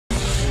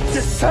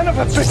You son of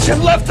a bitch, you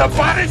left the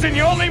bodies and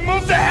you only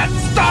moved the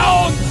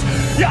headstones!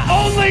 You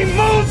only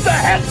moved the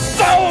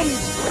headstones!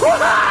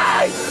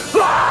 Why?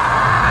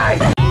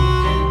 Why?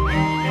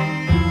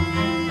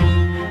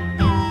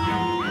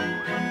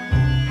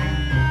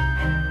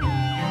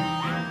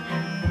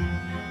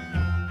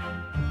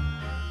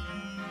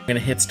 I'm gonna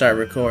hit start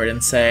record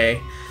and say,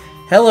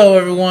 hello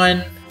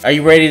everyone, are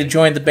you ready to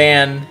join the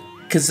band?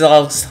 Because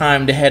it's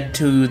time to head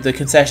to the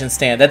concession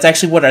stand. That's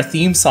actually what our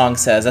theme song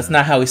says. That's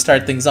not how we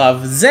start things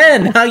off.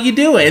 Zen, how you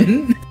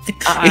doing?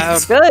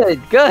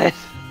 Good.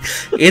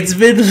 It's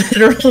been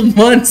literal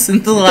months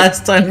since the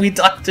last time we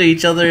talked to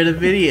each other in a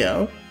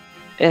video.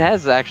 It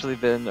has actually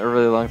been a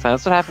really long time.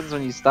 That's what happens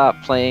when you stop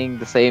playing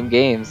the same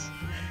games.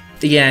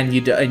 Yeah, and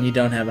you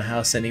don't have a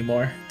house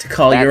anymore to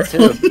call That your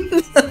too.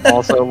 own.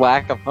 Also,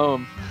 lack of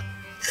home.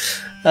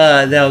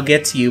 That'll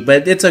get to you,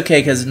 but it's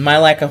okay because my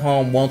lack of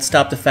home won't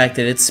stop the fact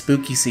that it's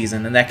spooky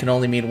season, and that can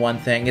only mean one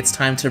thing. It's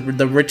time to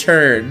the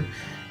return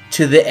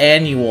to the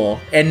annual,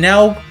 and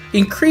now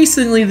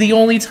increasingly the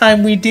only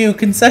time we do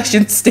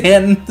concession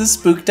stand the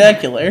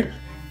Spooktacular.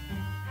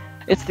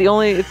 It's the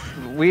only.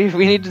 We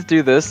need to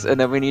do this, and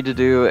then we need to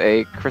do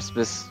a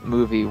Christmas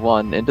movie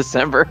one in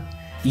December.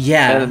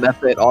 Yeah, And then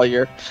that's it all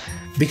year.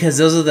 because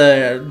those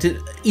are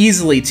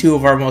easily two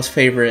of our most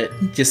favorite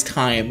just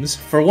times.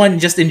 For one,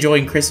 just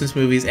enjoying Christmas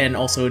movies and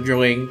also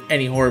enjoying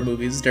any horror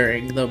movies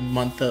during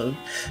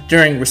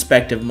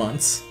respective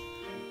months.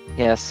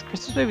 Yes,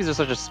 Christmas movies are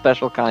such a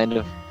special kind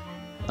of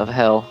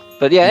hell.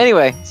 But yeah,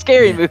 anyway,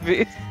 scary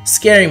movies.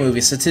 Scary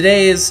movies. So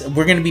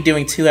we're going to be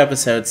doing 2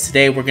 episodes.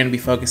 Today we're going to be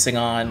focusing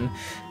on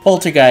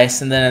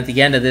Poltergeist, and then at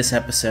the end of this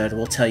episode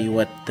we'll tell you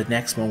what the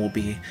next one will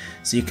be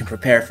so you can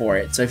prepare for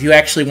it. So if you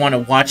actually want to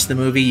watch the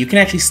movie, you can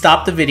actually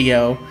stop the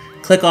video,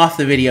 click off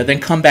the video, then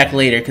come back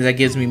later because that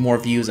gives me more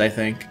views, I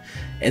think.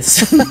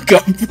 It's go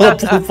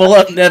pull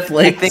up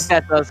Netflix. I think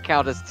that does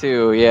count as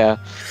 2, yeah.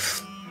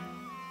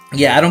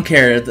 Yeah, I don't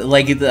care.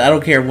 Like, I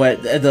don't care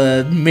what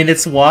the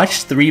minutes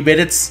watched. 3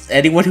 minutes.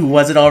 Anyone who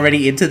wasn't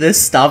already into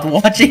this stopped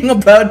watching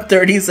about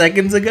 30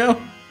 seconds ago.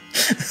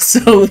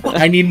 So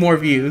I need more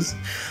views.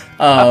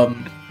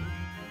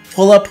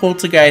 Pull up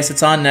Poltergeist.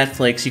 It's on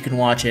Netflix. You can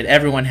watch it.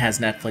 Everyone has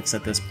Netflix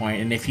at this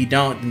point, and if you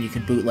don't, then you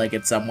can bootleg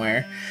it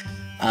somewhere.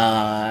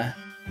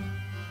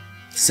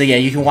 So yeah,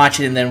 you can watch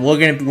it, and then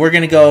we're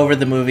gonna go over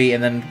the movie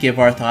and then give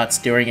our thoughts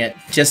during it.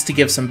 Just to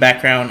give some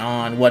background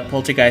on what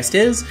Poltergeist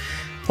is.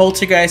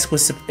 Poltergeist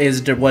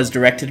was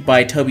directed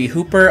by Tobe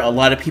Hooper. A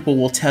lot of people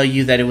will tell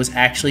you that it was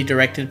actually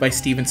directed by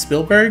Steven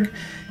Spielberg.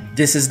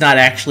 This is not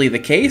actually the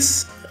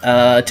case.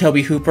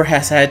 Tobe Hooper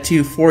has had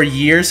to, for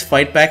years,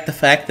 fight back the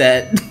fact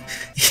that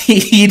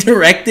he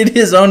directed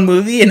his own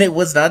movie and it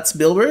was not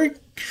Spielberg.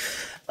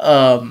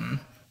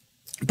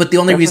 But the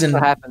only reason...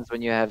 That's what happens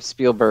when you have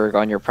Spielberg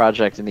on your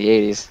project in the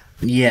 80s.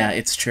 Yeah,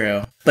 it's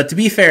true. But to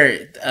be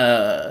fair,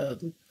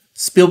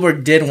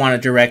 Spielberg did want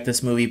to direct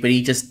this movie, but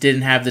he just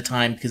didn't have the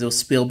time because it was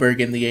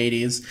Spielberg in the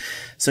 80s.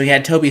 So he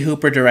had Tobe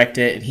Hooper direct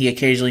it, and he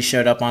occasionally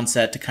showed up on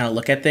set to kind of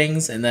look at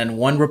things. And then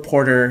one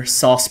reporter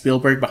saw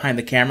Spielberg behind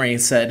the camera and he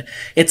said,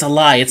 "It's a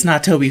lie. It's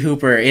not Tobe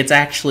Hooper. It's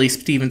actually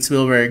Steven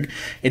Spielberg."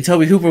 And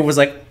Tobe Hooper was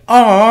like,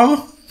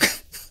 "Aw,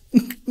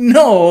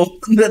 no,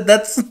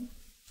 that's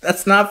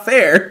not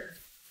fair."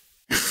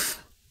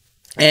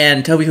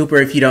 And Tobe Hooper,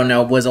 if you don't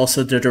know, was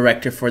also the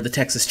director for the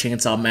Texas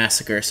Chainsaw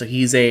Massacre, so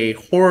he's a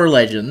horror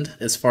legend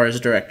as far as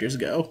directors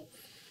go.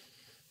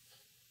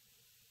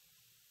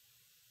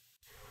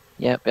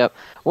 Yep.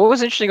 What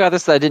was interesting about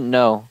this that I didn't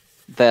know,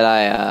 that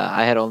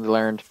I had only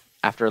learned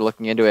after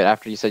looking into it,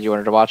 after you said you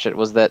wanted to watch it,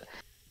 was that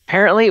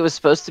apparently it was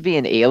supposed to be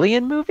an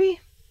alien movie?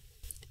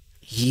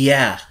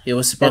 Yeah, it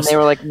was supposed to. And they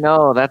were like,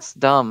 no, that's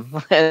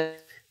dumb.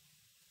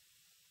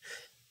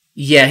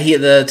 Yeah,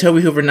 the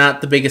Tobe Hooper,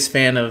 not the biggest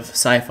fan of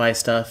sci-fi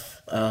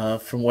stuff,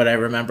 from what I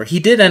remember. He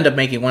did end up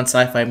making one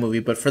sci-fi movie,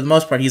 but for the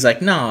most part, he's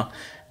like, "No,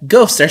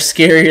 ghosts are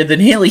scarier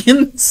than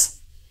aliens."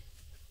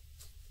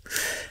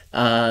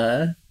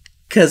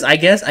 Because I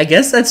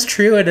guess that's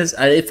true. It is.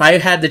 If I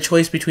had the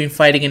choice between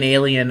fighting an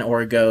alien or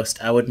a ghost,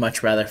 I would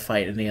much rather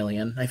fight an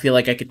alien. I feel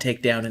like I could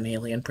take down an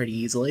alien pretty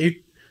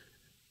easily.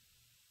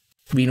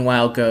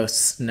 Meanwhile,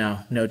 ghosts,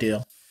 no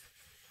deal.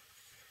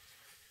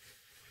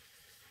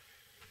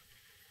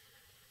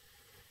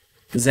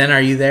 Zen,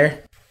 are you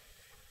there?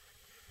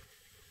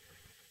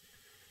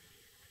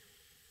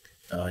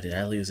 Oh, did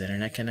I lose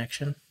internet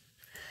connection?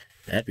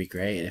 That'd be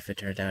great if it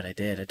turned out I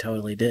did. I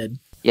totally did.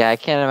 Yeah, I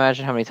can't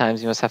imagine how many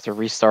times you must have to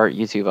restart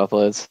YouTube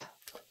uploads.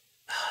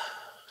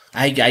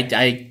 I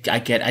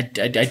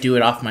do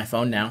it off my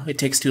phone now. It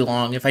takes too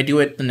long. If I do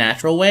it the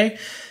natural way,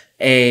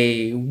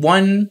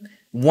 one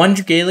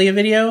Dragalia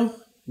video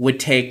would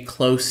take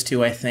close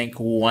to, I think,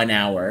 1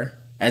 hour,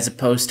 as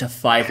opposed to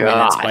 5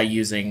 minutes by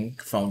using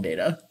phone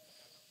data.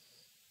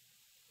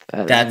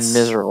 That's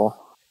miserable.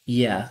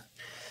 Yeah.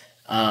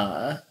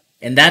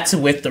 And that's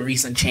with the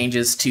recent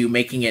changes to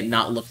making it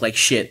not look like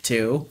shit,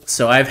 too.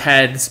 So I've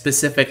had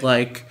specific,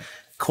 like,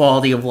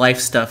 quality of life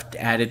stuff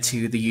added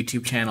to the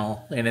YouTube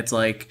channel, and it's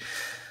like,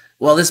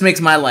 Well, this makes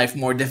my life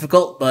more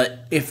difficult,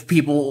 but if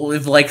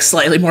like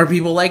slightly more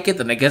people like it,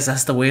 then I guess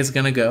that's the way it's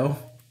gonna go.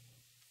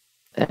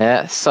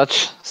 Yeah,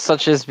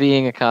 such as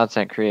being a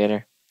content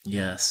creator.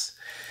 Yes.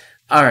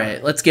 All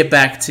right, let's get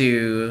back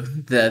to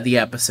the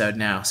episode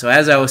now. So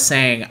as I was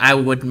saying, I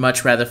would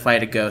much rather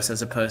fight a ghost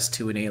as opposed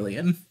to an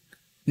alien.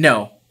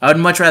 No, I would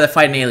much rather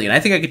fight an alien. I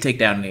think I could take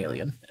down an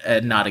alien,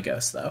 not a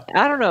ghost, though.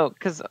 I don't know,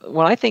 because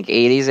when I think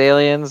 80s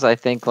aliens, I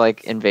think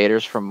like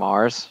invaders from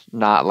Mars,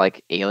 not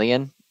like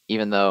alien,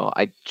 even though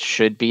I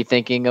should be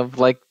thinking of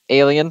like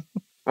alien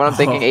when I'm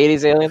thinking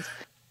 80s aliens.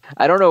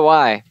 I don't know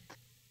why,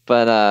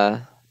 but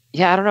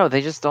yeah, I don't know.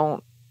 They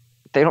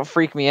don't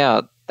freak me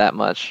out that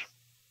much.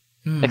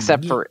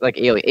 Except for like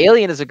Alien.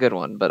 Alien is a good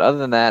one, but other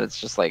than that, it's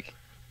just like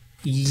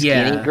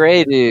skinny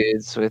gray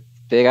dudes with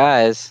big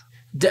eyes.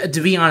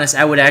 To be honest,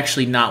 I would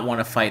actually not want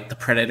to fight the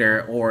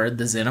Predator or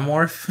the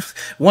Xenomorph.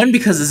 One,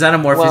 because the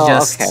Xenomorph is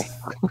just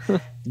okay.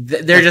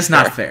 they're just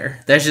not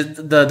fair. There's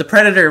just the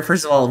Predator.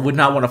 First of all, would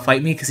not want to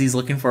fight me because he's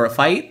looking for a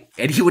fight,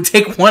 and he would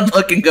take one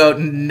look and go,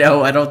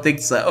 "No, I don't think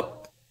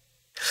so."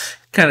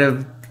 Kind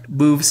of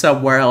move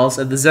somewhere else.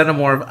 And the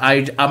Xenomorph,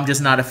 I'm just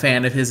not a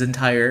fan of his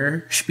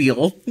entire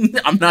spiel.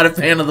 I'm not a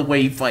fan of the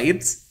way he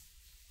fights.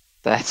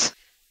 That's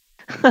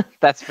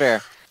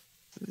fair.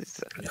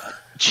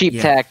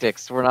 Cheap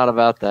tactics. We're not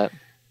about that.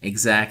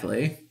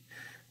 Exactly.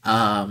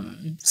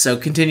 So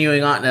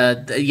continuing on,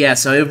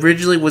 so it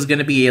originally was going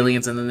to be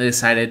aliens, and then they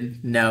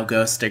decided, no,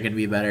 ghosts are going to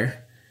be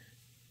better.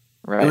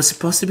 Right. It was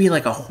supposed to be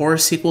like a horror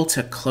sequel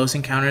to Close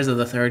Encounters of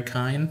the Third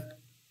Kind.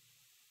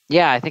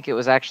 Yeah, I think it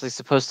was actually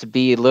supposed to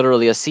be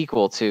literally a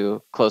sequel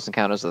to Close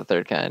Encounters of the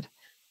Third Kind.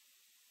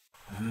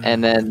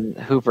 And then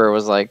Hooper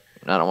was like,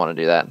 I don't want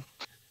to do that.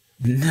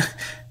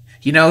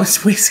 You know,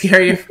 it's way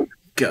scarier.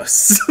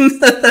 Ghosts.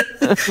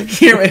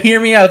 hear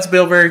me out,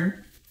 Spielberg.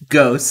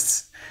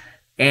 Ghosts.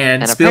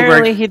 And Spielberg,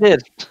 apparently he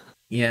did.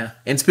 Yeah.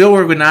 And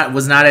Spielberg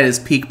was not at his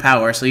peak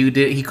power, so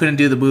he couldn't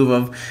do the move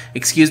of,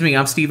 excuse me,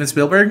 I'm Steven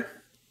Spielberg.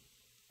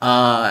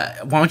 Why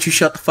don't you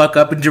shut the fuck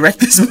up and direct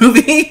this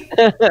movie?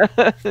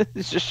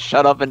 Just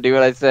shut up and do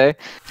what I say.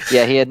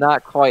 Yeah, he had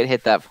not quite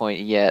hit that point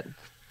yet.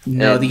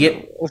 No,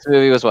 this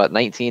movie was what,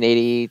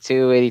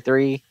 1982,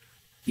 83?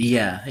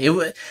 Yeah,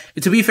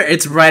 to be fair,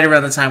 it's right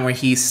around the time where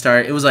he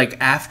started. It was like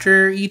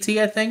after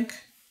E.T., I think.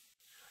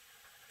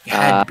 It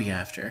had to be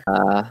after.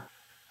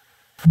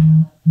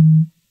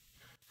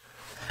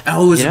 It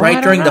was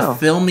right during the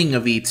filming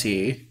of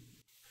E.T.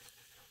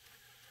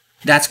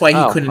 That's why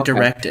he couldn't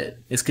direct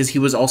it. It's because he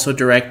was also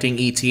directing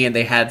E.T. and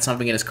they had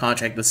something in his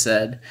contract that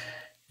said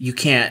you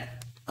can't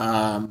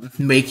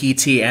make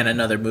E.T. and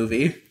another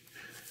movie.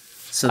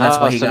 So that's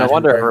why he got. No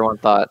wonder everyone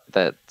thought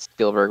that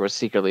Spielberg was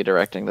secretly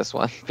directing this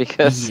one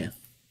because.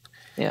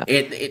 Yeah.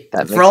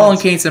 For all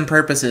intents and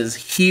purposes,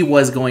 he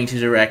was going to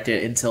direct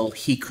it until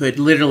he could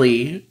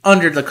literally,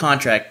 under the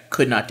contract,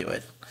 could not do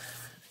it.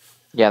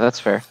 Yeah, that's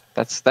fair.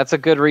 That's a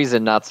good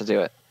reason not to do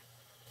it.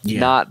 Yeah.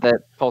 Not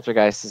that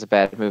Poltergeist is a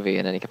bad movie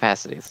in any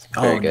capacity. It's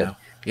very good. No.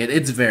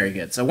 It's very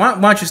good. So why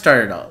don't you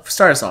start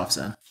us off,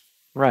 Zen?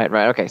 Right.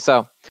 Okay.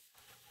 So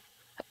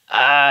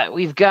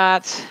we've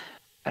got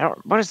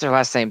what is their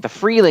last name? The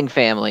Freeling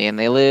family, and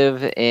they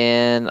live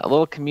in a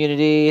little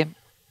community.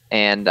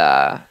 And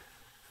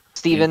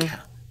Steve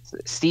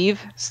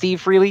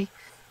Freely,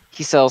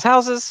 he sells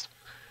houses,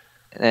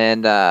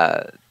 and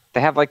they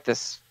have like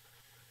this.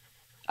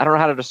 I don't know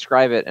how to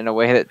describe it in a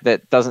way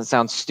that doesn't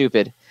sound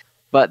stupid.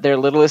 But their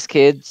littlest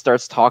kid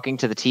starts talking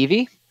to the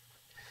TV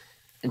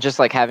and just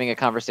like having a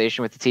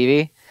conversation with the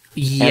TV.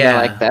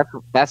 Yeah, and like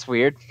that's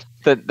weird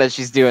that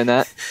she's doing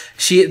that.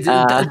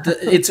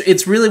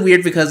 It's really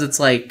weird because it's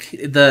like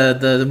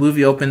the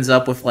movie opens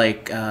up with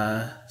like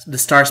the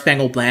Star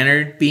Spangled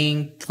Banner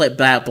being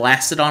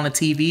blasted on a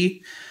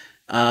TV,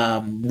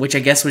 which I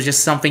guess was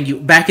just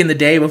something back in the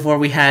day before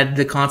we had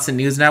the constant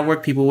news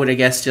network. People would, I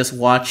guess, just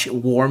watch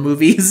war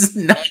movies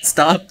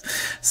nonstop.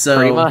 So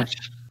pretty much.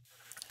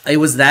 It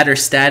was that or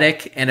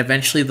static, and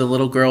eventually the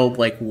little girl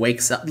like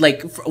wakes up.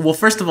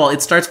 First of all,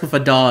 it starts with a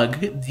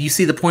dog. You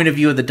see the point of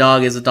view of the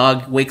dog as the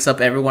dog wakes up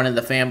everyone in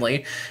the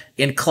family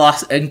in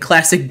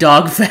classic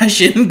dog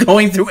fashion,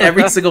 going through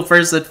every single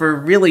person for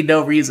really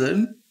no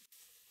reason.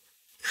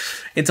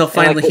 Until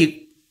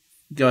finally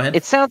go ahead.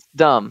 It sounds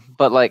dumb,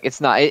 but like it's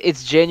not.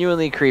 It's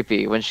genuinely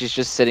creepy when she's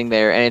just sitting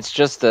there and it's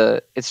just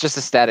a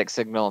static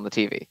signal on the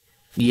TV.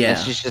 Yeah, and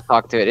she's just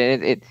talking to it,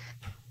 and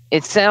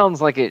it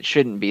sounds like it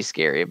shouldn't be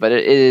scary, but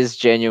it is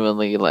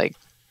genuinely like.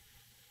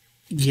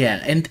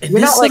 Yeah, and you're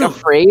not like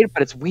afraid,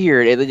 but it's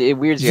weird. It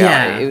weirds you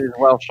out. It was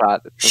well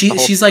shot.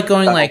 She's like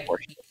going like. Well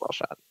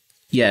shot.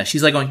 Yeah,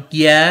 she's like going,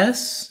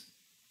 yes,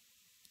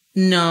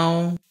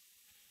 no,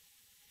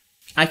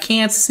 I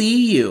can't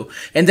see you.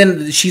 And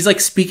then she's like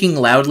speaking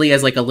loudly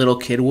as like a little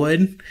kid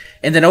would.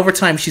 And then over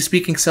time, she's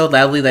speaking so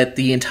loudly that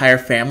the entire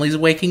family's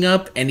waking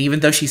up. And even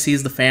though she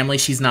sees the family,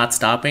 she's not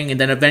stopping. And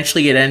then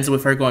eventually it ends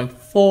with her going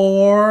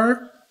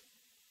 4,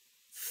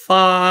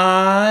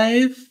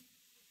 5,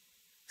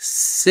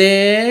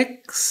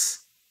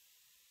 6,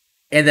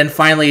 And then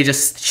finally,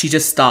 she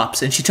just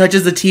stops and she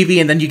touches the TV,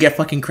 and then you get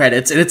fucking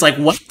credits, and it's like,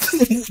 what?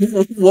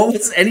 What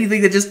was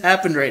anything that just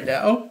happened right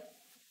now?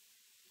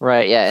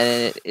 Right, yeah,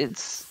 and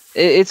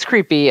it's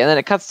creepy, and then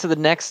it cuts to the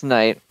next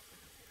night,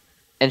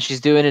 and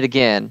she's doing it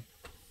again.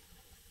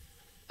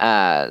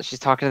 She's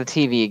talking to the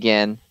TV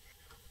again,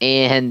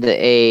 and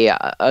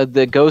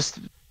the ghost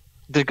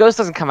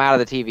doesn't come out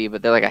of the TV,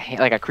 but they're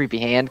like a creepy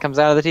hand comes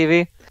out of the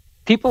TV.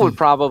 People would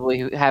probably,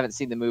 who haven't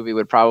seen the movie,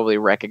 would probably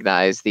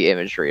recognize the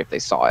imagery if they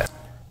saw it.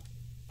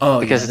 Oh,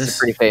 because yeah, it's a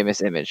pretty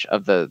famous image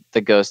of the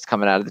ghost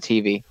coming out of the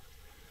TV.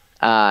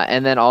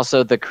 And then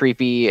also the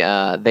creepy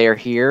 "they're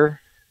here"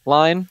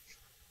 line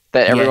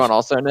that everyone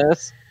also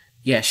knows.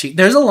 Yeah,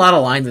 there's a lot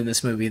of lines in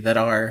this movie that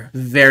are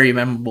very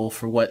memorable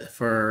from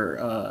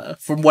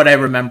what I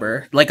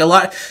remember. Like a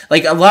lot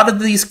of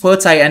these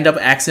quotes I end up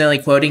accidentally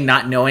quoting,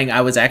 not knowing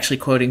I was actually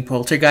quoting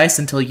Poltergeist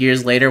until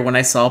years later when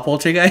I saw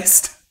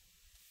Poltergeist.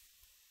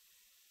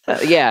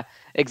 Yeah,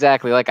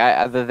 exactly. Like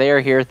the "they're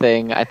here"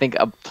 thing, I think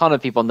a ton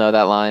of people know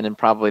that line and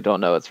probably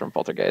don't know it's from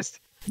Poltergeist.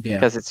 Yeah,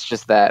 because it's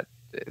just that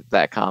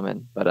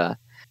common. But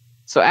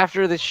so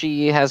after that,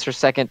 she has her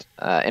second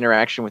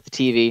interaction with the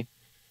TV.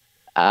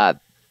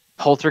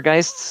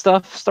 Poltergeist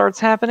stuff starts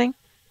happening.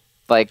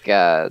 Like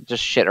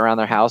just shit around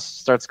their house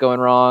starts going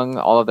wrong.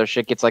 All of their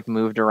shit gets like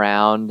moved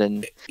around,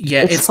 and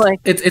yeah, it's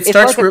like it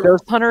starts like a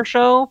ghost hunter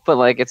show, but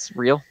like it's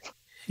real.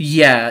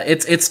 Yeah,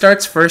 it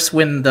starts first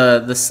when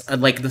the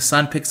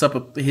son picks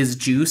up his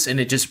juice and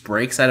it just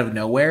breaks out of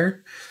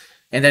nowhere,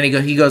 and then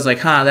he goes like,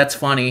 "Huh, that's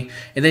funny."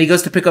 And then he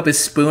goes to pick up his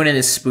spoon and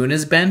his spoon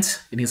is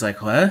bent, and he's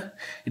like, "What?"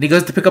 And he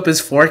goes to pick up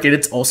his fork and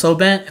it's also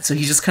bent, so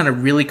he's just kind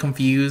of really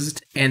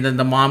confused. And then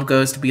the mom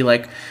goes to be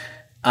like,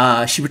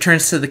 she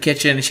returns to the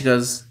kitchen and she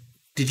goes,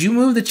 "Did you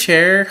move the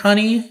chair,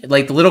 honey?"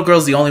 Like the little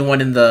girl's the only one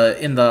in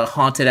the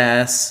haunted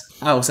ass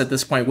house at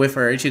this point with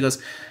her, and she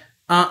goes,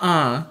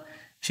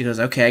 She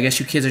goes, "Okay, I guess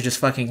you kids are just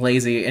fucking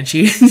lazy." And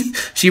she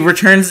she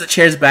returns the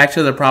chairs back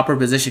to the proper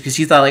position because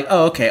she thought like,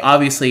 "Oh, okay,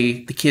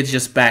 obviously the kids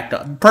just backed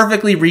up.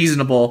 Perfectly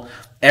reasonable.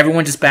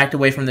 Everyone just backed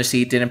away from their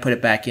seat, didn't put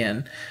it back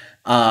in."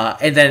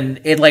 And then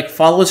it like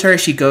follows her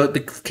as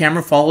the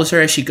camera follows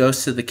her as she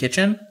goes to the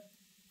kitchen.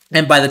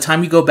 And by the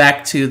time you go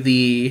back to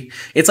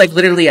it's like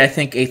literally, I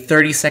think, a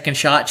 30-second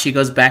shot. She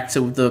goes back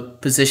to the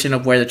position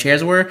of where the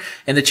chairs were,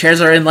 and the chairs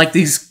are in like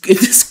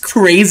this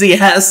crazy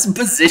ass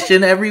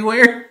position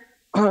everywhere.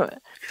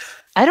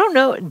 I don't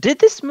know. Did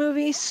this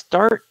movie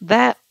start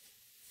that?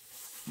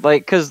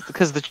 Like,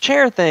 because the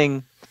chair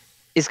thing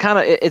is kind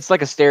of, it's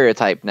like a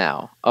stereotype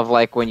now of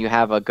like when you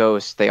have a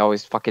ghost, they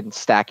always fucking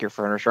stack your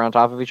furniture on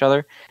top of each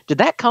other. Did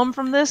that come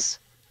from this,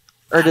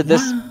 or did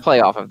this play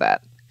off of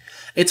that?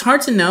 It's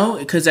hard to know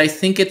because I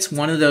think it's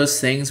one of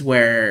those things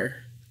where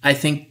I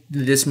think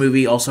this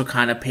movie also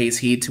kind of pays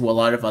heed to a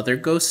lot of other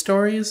ghost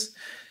stories.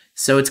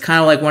 So it's kind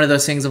of like one of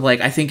those things of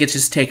like, I think it's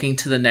just taking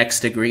to the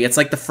next degree. It's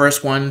like the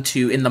first one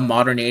in the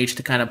modern age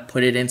to kind of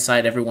put it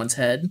inside everyone's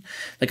head.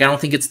 Like, I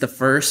don't think it's the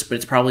first, but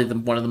it's probably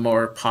one of the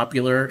more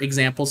popular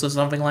examples of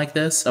something like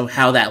this, of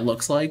how that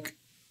looks like.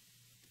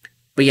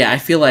 But yeah, I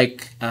feel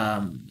like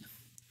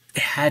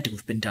it had to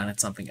have been done at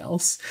something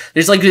else.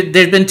 There's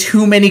been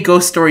too many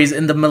ghost stories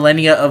in the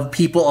millennia of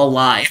people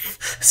alive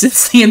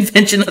since the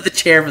invention of the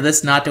chair for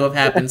this not to have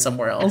happened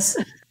somewhere else.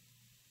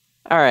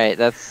 All right,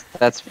 that's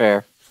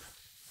fair.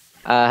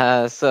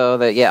 So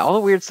that, yeah, all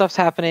the weird stuff's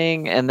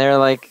happening, and they're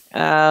like,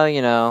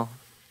 oh,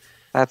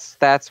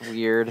 that's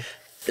weird.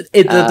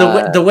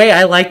 The way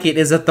I like it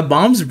is that the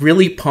mom's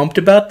really pumped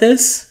about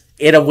this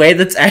in a way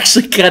that's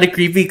actually kind of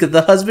creepy, because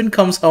the husband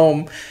comes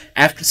home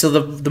after, so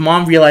the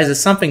mom realizes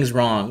something's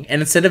wrong,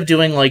 and instead of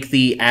doing like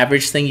the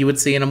average thing you would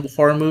see in a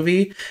horror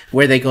movie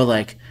where they go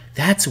like,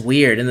 "That's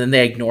weird," and then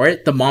they ignore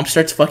it, the mom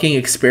starts fucking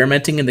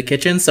experimenting in the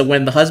kitchen. So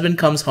when the husband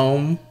comes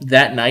home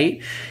that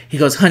night, he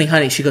goes,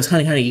 honey, she goes,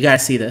 honey, you gotta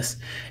see this.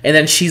 And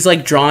then she's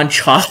like drawing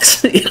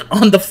chalks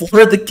on the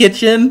floor of the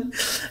kitchen,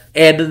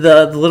 and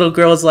the little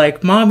girl's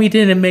like, "Mommy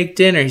didn't make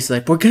dinner." He's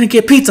like, "We're gonna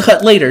get Pizza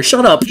Hut later,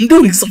 shut up, I'm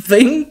doing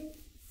something."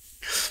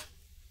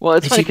 Well,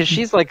 it's funny because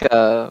she's like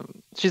a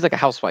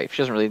housewife.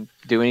 She doesn't really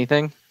do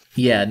anything.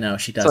 Yeah, no,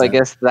 she doesn't. So I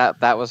guess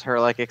that was her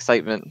like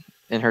excitement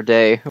in her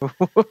day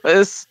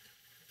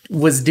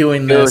was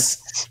doing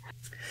this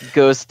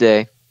ghost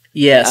day.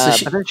 Yeah,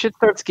 so but then shit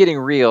starts getting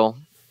real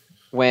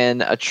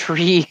when a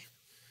tree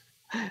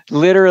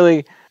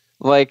literally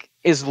like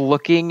is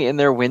looking in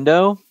their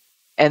window,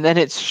 and then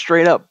it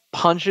straight up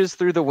punches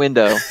through the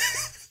window,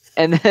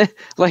 and then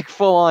like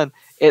full on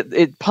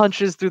it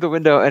punches through the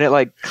window, and it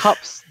like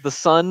cups the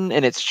son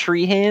in its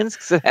tree hands,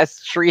 because it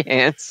has tree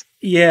hands.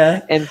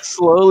 Yeah, and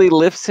slowly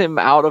lifts him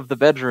out of the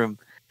bedroom.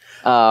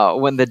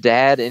 When the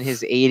dad in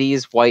his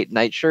 80s white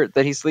nightshirt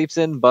that he sleeps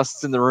in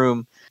busts in the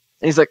room,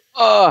 and he's like,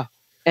 "Ugh!"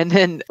 And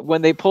then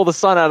when they pull the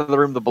son out of the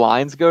room, the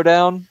blinds go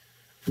down.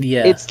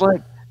 Yeah, it's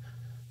like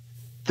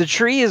the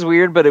tree is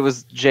weird, but it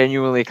was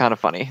genuinely kind of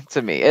funny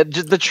to me.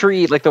 The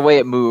tree, like the way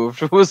it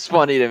moved, was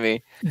funny to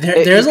me.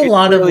 There's a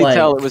lot of like,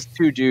 tell it was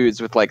two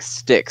dudes with like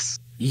sticks.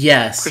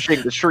 Yes,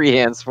 pushing the tree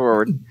hands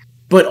forward.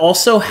 but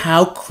also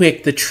how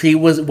quick the tree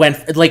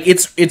went. Like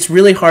it's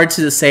really hard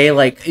to say.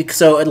 Like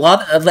so,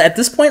 at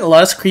this point, a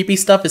lot of creepy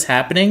stuff is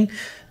happening,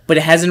 but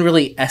it hasn't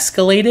really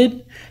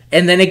escalated.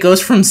 And then it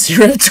goes from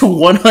 0 to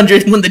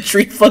 100 when the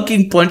tree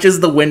fucking punches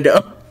the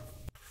window.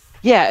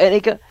 Yeah,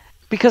 and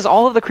because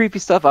all of the creepy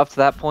stuff up to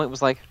that point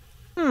was like,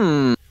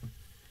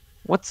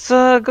 what's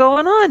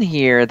going on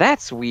here?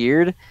 That's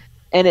weird.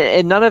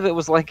 And none of it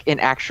was like an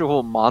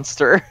actual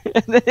monster.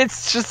 And then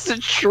it's just a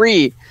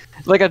tree,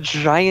 like a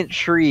giant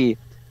tree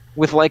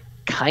with like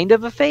kind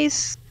of a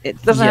face.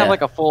 It doesn't have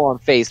like a full-on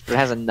face, but it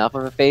has enough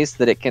of a face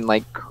that it can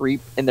like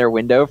creep in their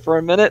window for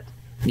a minute.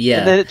 Yeah.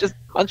 And then it just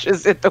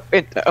punches in the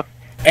window.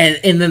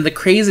 And then the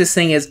craziest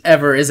thing is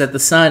that the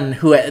son,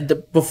 who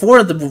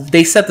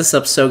they set this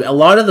up, so a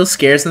lot of those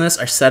scares in this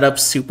are set up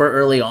super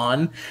early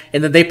on,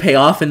 and then they pay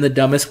off in the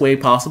dumbest way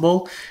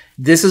possible.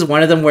 This is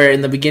one of them where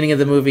in the beginning of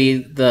the movie,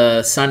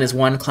 the son is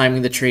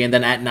climbing the tree, and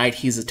then at night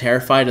he's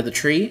terrified of the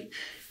tree,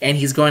 and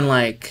he's going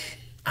like,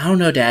 I don't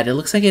know, Dad, it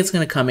looks like it's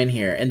going to come in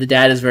here. And the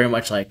dad is very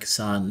much like,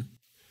 son,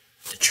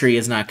 the tree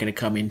is not going to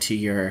come into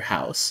your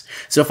house.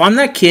 So if I'm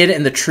that kid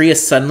and the tree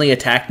has suddenly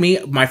attacked me,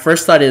 my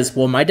first thought is,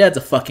 well, my dad's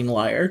a fucking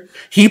liar.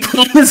 He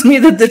promised me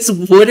that this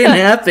wouldn't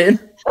happen.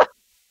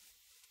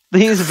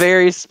 He's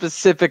very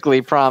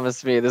specifically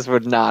promised me this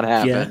would not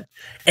happen. Yeah.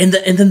 And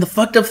then the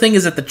fucked up thing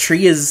is that the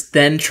tree is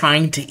then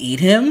trying to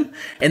eat him,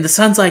 and the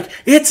son's like,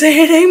 it's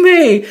hitting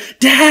me,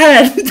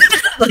 Dad!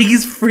 Like,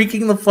 he's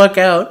freaking the fuck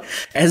out.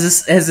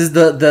 As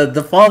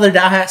the father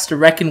now has to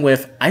reckon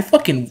with, I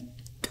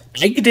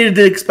didn't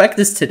expect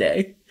this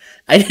today.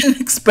 I didn't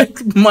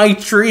expect my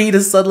tree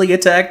to suddenly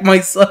attack my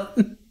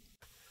son.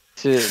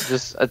 To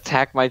just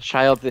attack my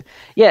child.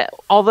 Yeah,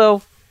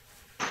 although,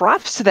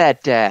 props to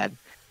that dad.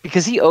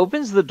 Because he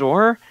opens the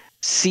door,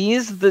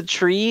 sees the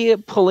tree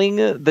pulling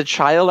the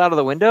child out of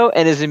the window,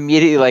 and is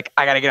immediately like,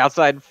 I gotta get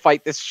outside and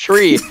fight this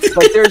tree.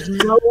 Like, there's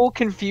no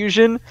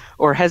confusion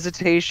or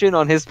hesitation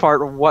on his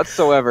part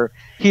whatsoever.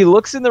 He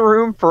looks in the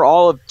room for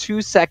all of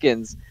 2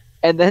 seconds,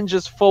 and then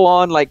just full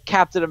on, like,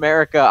 Captain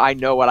America, I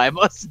know what I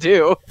must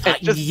do, and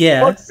just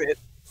books it.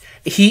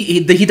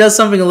 He does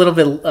something a little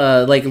bit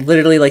like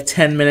literally like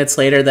 10 minutes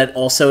later that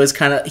also is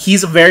kind of,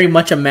 he's very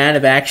much a man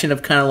of action,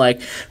 of kind of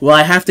like, well,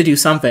 I have to do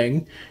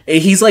something.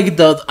 He's like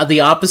the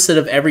opposite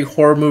of every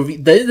horror movie.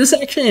 This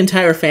actually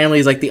entire family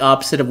is like the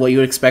opposite of what you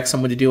would expect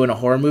someone to do in a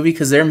horror movie,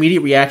 because their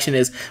immediate reaction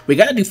is, we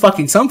gotta do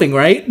fucking something,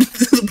 right?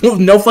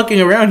 No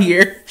fucking around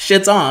here,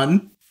 shit's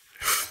on.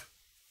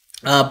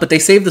 But they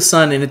save the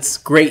son, and it's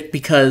great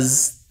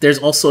because there's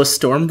also a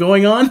storm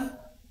going on.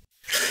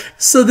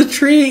 So the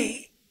tree,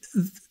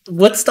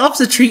 what stops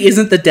the tree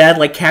isn't the dad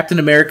like Captain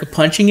America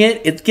punching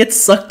it. It gets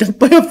sucked up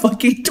by a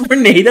fucking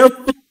tornado.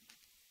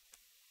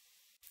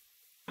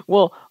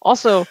 Well,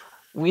 also,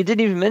 we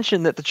didn't even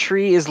mention that the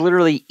tree is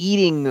literally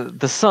eating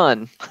the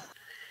sun.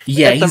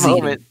 Yeah, at the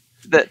moment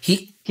that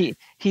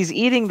he's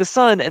eating the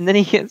sun, and then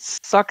he gets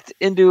sucked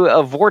into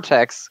a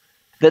vortex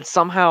that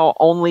somehow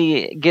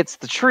only gets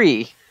the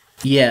tree.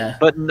 Yeah.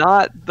 But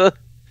not the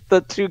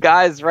two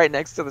guys right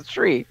next to the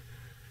tree.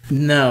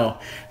 No.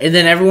 And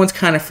then everyone's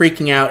kind of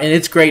freaking out, and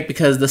it's great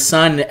because the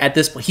son, at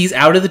this point, he's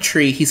out of the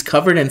tree, he's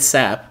covered in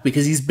sap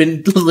because he's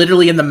been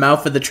literally in the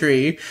mouth of the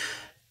tree,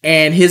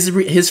 and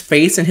his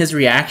face and his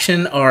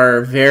reaction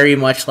are very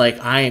much like,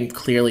 I am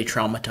clearly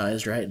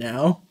traumatized right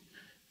now.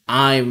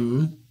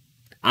 I'm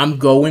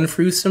going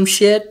through some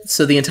shit.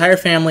 So the entire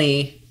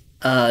family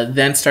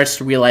then starts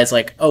to realize,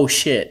 like, oh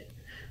shit,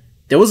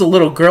 there was a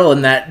little girl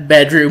in that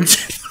bedroom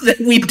that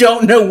we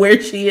don't know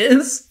where she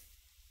is.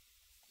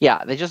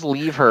 Yeah, they just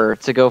leave her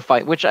to go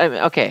fight, which,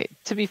 okay,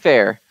 to be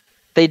fair,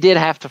 they did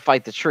have to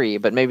fight the tree,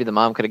 but maybe the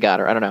mom could have got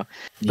her, I don't know.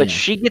 But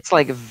she gets,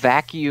 like,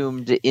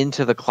 vacuumed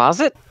into the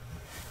closet.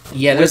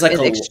 Yeah, there's, like,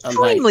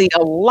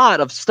 a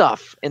lot of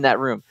stuff in that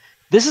room.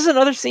 This is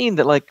another scene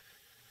that, like,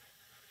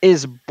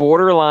 is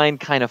borderline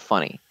kind of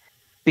funny.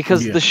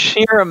 Because the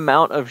sheer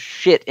amount of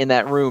shit in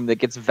that room that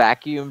gets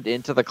vacuumed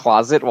into the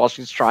closet while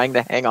she's trying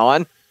to hang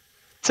on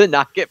to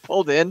not get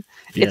pulled in,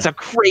 it's a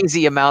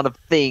crazy amount of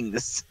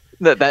things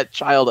that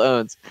child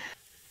owns.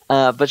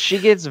 But she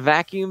gets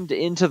vacuumed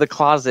into the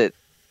closet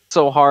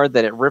so hard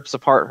that it rips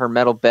apart her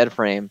metal bed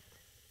frame.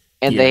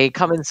 And they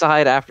come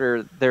inside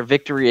after their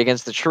victory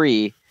against the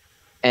tree,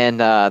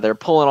 and they're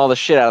pulling all the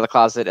shit out of the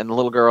closet, and the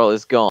little girl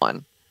is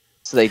gone.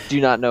 So they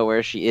do not know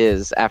where she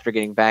is after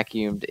getting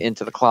vacuumed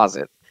into the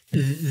closet.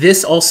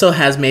 This also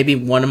has maybe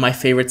one of my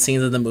favorite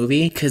scenes of the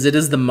movie, because it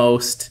is the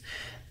most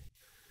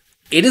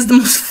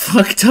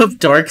fucked up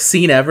dark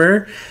scene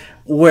ever,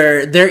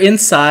 where they're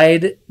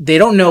inside, they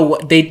don't know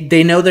what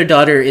they know their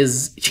daughter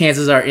is,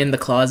 chances are, in the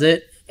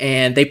closet,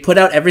 and they put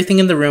out everything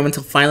in the room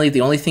until finally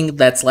the only thing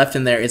that's left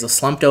in there is a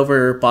slumped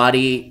over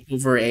body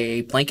over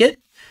a blanket.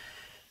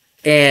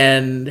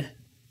 And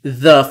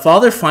the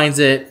father finds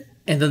it,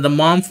 and then the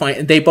mom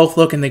they both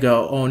look and they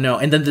go, oh no.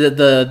 And then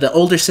the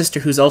older sister,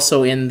 who's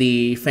also in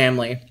the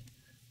family,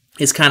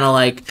 is kind of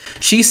like,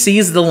 she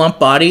sees the lump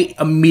body,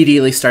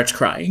 immediately starts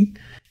crying.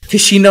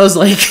 Because she knows,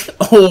 like,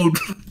 oh,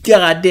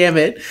 God damn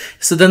it.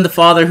 So then the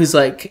father, who's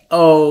like,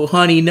 oh,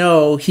 honey,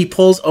 no, he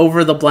pulls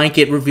over the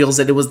blanket, reveals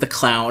that it was the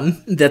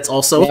clown that's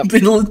also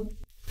been...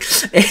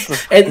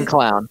 and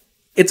Clown.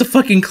 It's a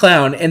fucking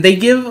clown. And they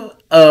give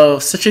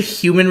such a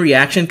human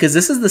reaction, because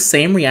this is the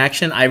same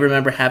reaction I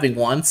remember having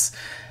once.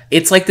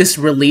 It's like this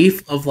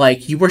relief of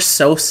like, you were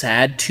so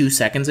sad 2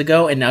 seconds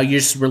ago, and now you're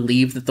just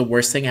relieved that the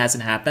worst thing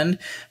hasn't happened.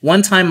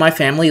 One time my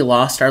family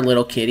lost our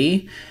little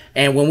kitty,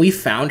 and when we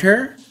found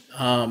her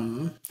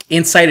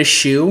inside a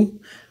shoe,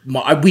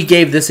 we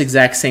gave this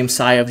exact same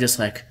sigh of just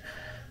like,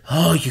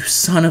 oh, you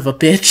son of a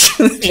bitch.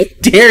 How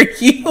dare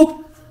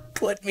you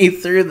put me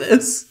through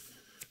this?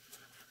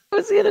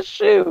 Was he in a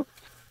shoe?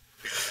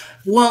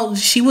 Well,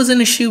 she was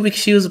in a shoe because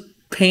she was a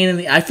pain in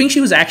the... I think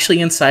she was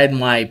actually inside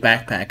my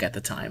backpack at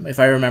the time, if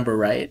I remember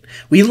right.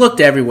 We looked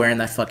everywhere in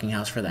that fucking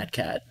house for that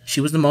cat. She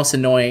was the most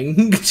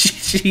annoying.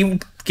 She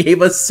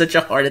gave us such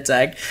a heart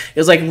attack. It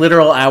was like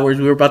literal hours.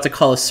 We were about to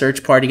call a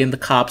search party and the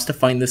cops to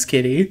find this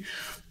kitty.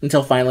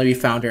 Until finally we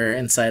found her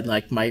inside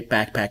like my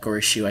backpack or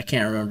a shoe. I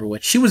can't remember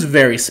which. She was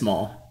very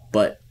small,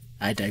 but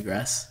I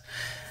digress.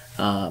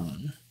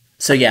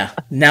 So yeah,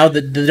 now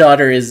the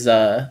daughter is...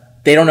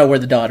 they don't know where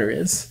the daughter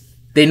is.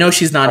 They know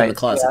she's not in the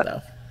closet,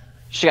 though.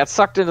 She got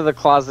sucked into the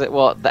closet.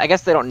 Well, I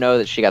guess they don't know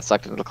that she got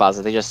sucked into the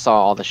closet. They just saw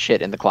all the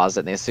shit in the closet,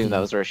 and they assumed that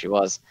was where she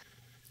was.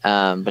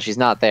 But she's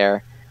not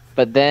there.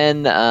 But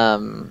then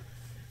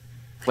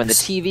when the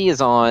TV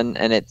is on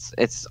and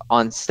it's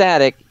on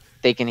static,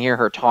 they can hear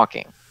her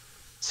talking.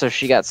 So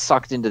she got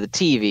sucked into the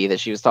TV that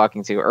she was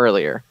talking to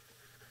earlier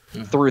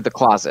through the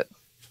closet.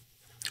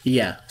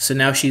 Yeah, so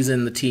now she's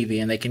in the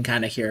TV, and they can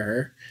kind of hear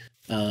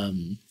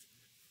her.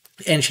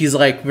 And she's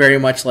like very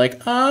much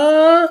like,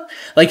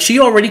 like she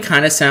already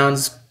kind of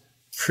sounds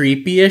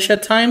creepy-ish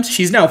at times.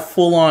 She's now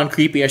full-on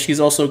creepy, as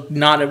she's also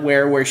not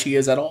aware where she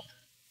is at all.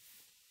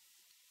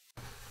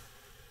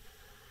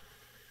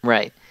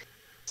 Right.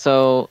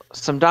 So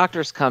some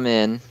doctors come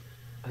in,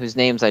 whose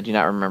names I do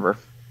not remember.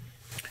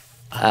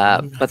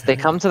 But they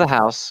come to the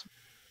house,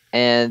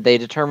 and they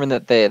determine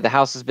that the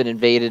house has been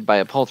invaded by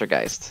a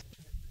poltergeist.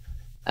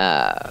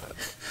 And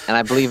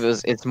I believe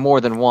it's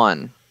more than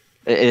one.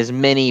 It is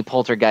many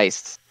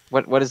poltergeists.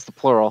 What is the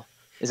plural?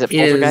 Is it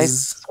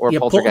poltergeist or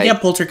poltergeist?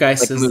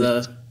 Poltergeist like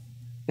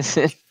is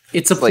the...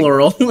 It's a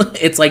plural.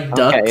 It's like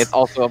ducks. Okay, it's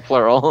also a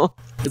plural.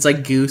 It's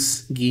like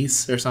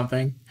geese or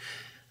something.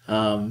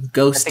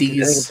 Ghosties. I think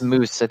it's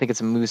moose. I think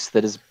it's a moose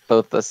that is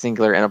both a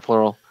singular and a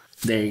plural.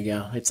 There you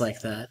go. It's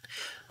like that.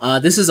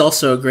 This is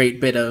also a great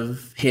bit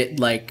of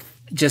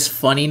just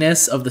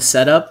funniness of the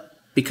setup,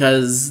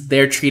 because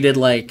they're treated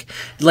like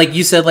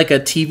you said, like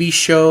a TV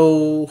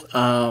show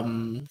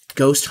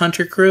ghost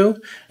hunter crew,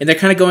 and they're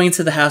kind of going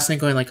into the house and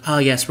they're going like, oh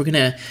yes, we're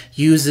gonna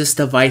use this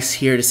device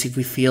here to see if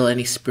we feel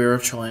any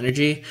spiritual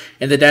energy,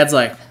 and the dad's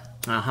like,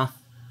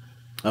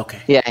 okay,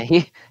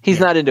 yeah, he's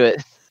not into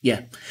it.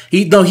 Yeah,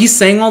 he's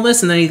saying all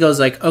this, and then he goes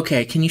like,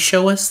 okay, can you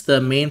show us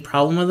the main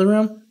problem of the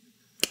room?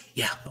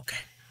 Yeah, okay.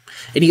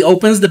 And he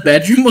opens the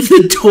bedroom with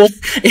the door,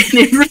 and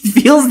it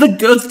reveals the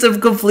ghosts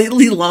have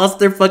completely lost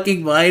their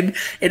fucking mind,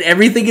 and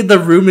everything in the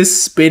room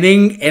is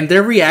spinning, and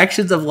their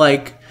reactions of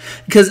like,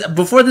 because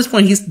before this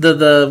point, he's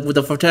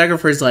the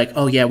photographer is like,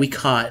 oh yeah, we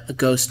caught a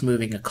ghost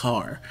moving a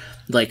car.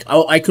 Like,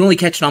 oh, I could only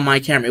catch it on my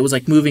camera. It was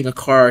like moving a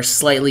car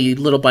slightly,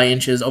 little by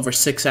inches, over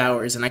 6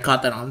 hours, and I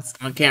caught that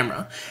on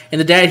camera.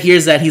 And the dad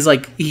hears that,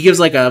 he gives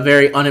like a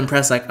very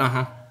unimpressed, like,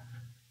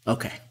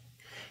 okay.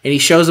 And he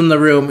shows him the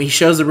room. He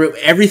shows the room.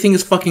 Everything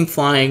is fucking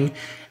flying.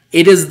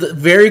 It is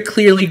very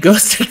clearly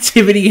ghost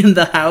activity in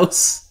the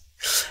house.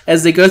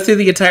 As they go through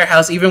the entire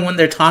house, even when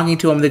they're talking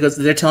to him,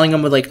 they're telling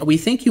him, like, we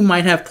think you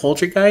might have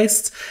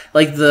poltergeists.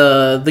 Like,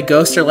 the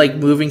ghosts are, like,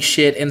 moving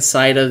shit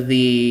inside of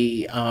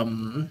the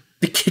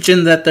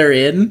kitchen that they're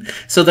in.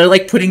 So they're,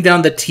 like, putting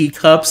down the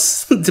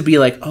teacups to be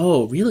like,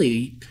 oh,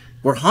 really?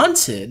 We're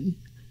haunted?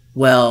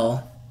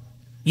 Well,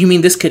 you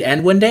mean this could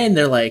end one day? And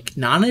they're like,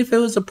 not if it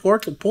was a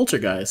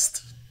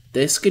poltergeist.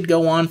 This could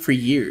go on for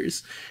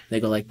years. They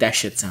go like, that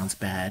shit sounds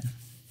bad.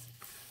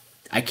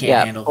 I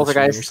can't handle this.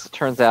 Poltergeists,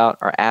 turns out,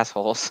 are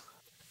assholes.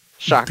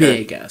 Shocker.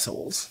 Big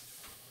assholes.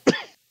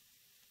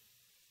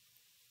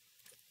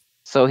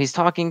 So he's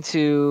talking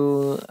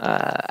to...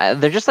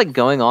 they're just like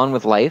going on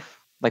with life,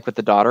 like with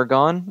the daughter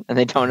gone, and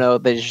they don't know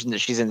that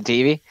she's in the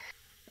TV.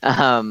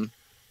 And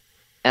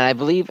I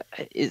believe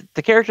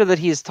the character that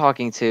he's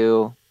talking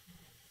to,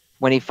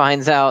 when he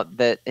finds out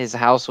that his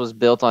house was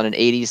built on an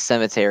 80s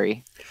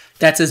cemetery...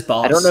 That's his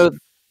boss. I don't know.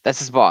 That's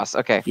his boss.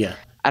 Okay. Yeah.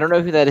 I don't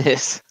know who that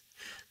is.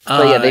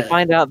 But yeah, they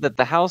find out that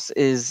the house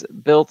is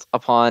built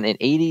upon an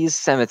 80s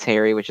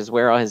cemetery, which is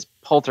where all his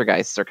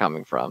poltergeists are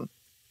coming from.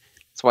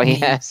 That's why he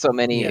has so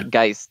many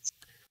geists.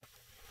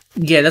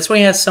 Yeah, that's why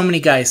he has so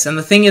many geists. And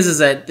the thing is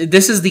that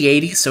this is the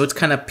 80s, so it's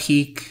kind of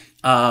peak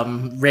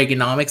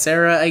Reaganomics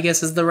era, I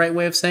guess is the right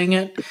way of saying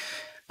it.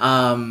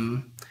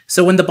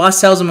 So when the boss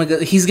tells him,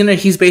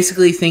 he's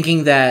basically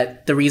thinking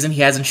that the reason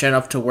he hasn't shown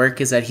up to work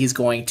is that he's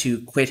going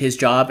to quit his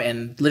job,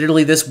 and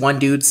literally this one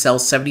dude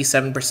sells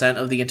 77%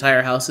 of the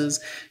entire houses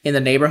in the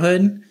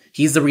neighborhood,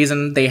 He's the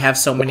reason they have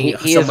so many.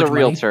 He so is much a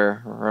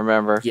realtor. Money.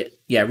 Remember?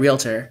 Yeah,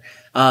 realtor.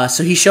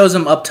 So he shows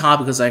him up top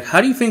because like, how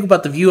do you think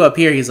about the view up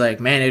here? He's like,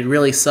 man, it'd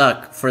really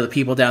suck for the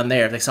people down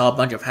there if they saw a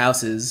bunch of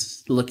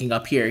houses looking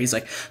up here. He's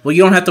like, well,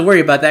 you don't have to worry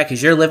about that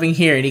because you're living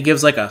here. And he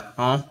gives like a,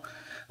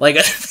 like,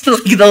 like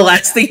the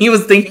last thing he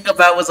was thinking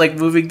about was like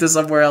moving to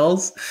somewhere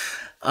else.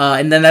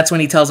 And then that's when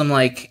he tells him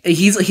like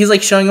he's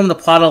like showing him the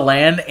plot of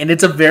land, and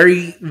it's a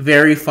very,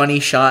 very funny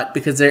shot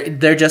because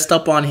they're just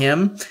up on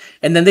him,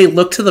 and then they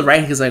look to the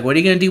right. He's like, "What are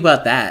you gonna do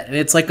about that?" And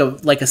it's like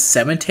a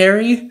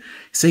cemetery.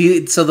 So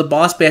the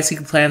boss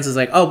basically plans is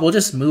like, "Oh, we'll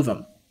just move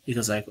him." He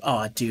goes like,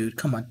 "Oh, dude,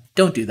 come on,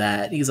 don't do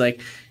that." He's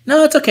like,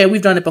 "No, it's okay.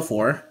 We've done it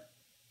before."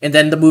 And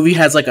then the movie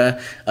has like a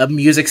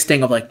music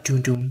sting of like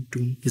doom doom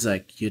doom. He's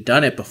like, "You've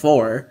done it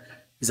before."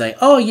 He's like,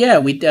 "Oh yeah,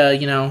 we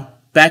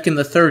back in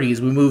the 30s,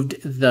 we moved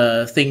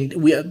the thing,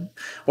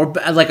 or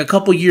like a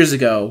couple years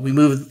ago, we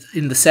moved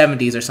in the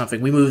 70s or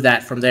something. We moved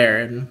that from there,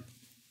 and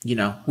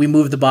we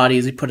moved the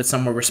bodies. We put it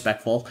somewhere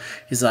respectful."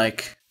 He's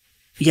like,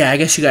 "Yeah, I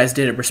guess you guys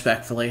did it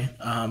respectfully.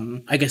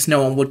 I guess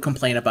no one would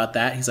complain about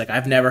that." He's like,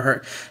 "I've never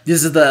heard.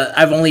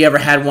 I've only ever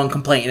had one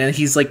complaint," and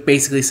he's like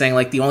basically saying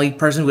like the only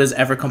person who has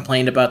ever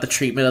complained about the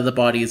treatment of the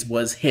bodies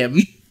was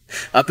him.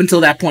 Up until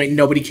that point,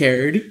 nobody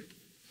cared.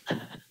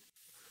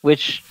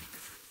 Which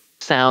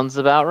sounds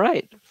about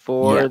right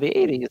for the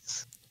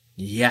 80s.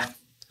 Yeah.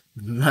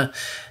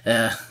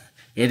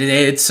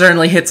 It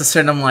certainly hits a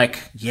certain, I'm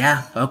like,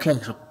 yeah, okay,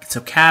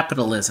 so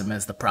capitalism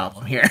is the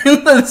problem here.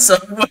 So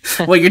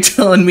what you're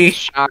telling me.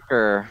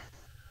 Shocker.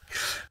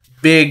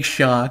 Big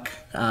shock.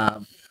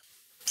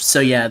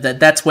 So yeah,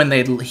 that's when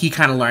he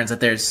kind of learns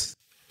that there's,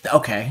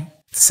 okay,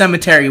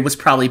 cemetery was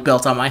probably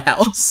built on my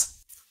house.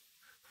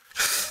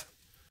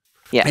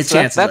 Yeah,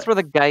 so that's where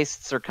the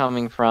Geists are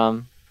coming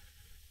from.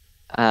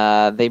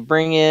 They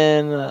bring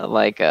in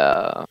like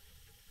I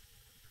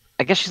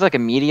guess she's like a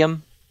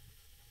medium.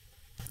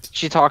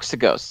 She talks to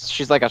ghosts.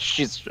 She's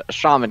a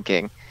shaman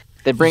king.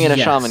 They bring in a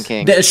shaman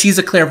king. She's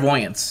a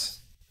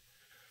clairvoyance.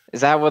 Is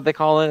that what they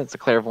call it? It's a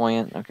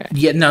clairvoyant. Okay.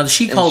 Yeah, no,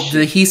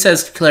 he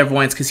says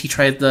clairvoyance because he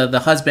tried the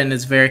husband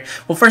is very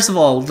well. First of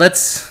all,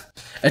 let's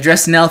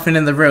address an elephant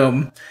in the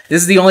room.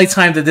 This is the only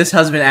time that this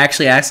husband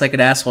actually acts like an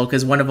asshole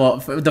because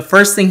the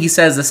first thing he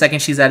says the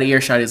second she's out of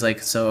earshot, he's like,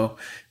 so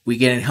we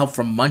getting help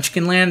from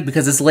Munchkin Land?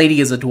 Because this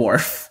lady is a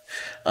dwarf.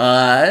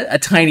 A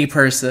tiny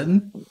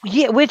person.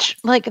 Yeah, which,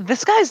 like,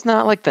 this guy's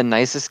not, like, the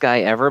nicest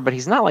guy ever, but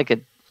he's not, like,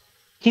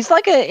 he's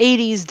like a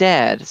 80s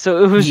dad.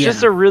 So it was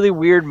just a really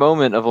weird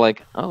moment of,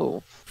 like,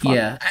 oh, fuck.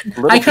 Yeah.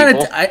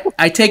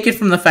 I take it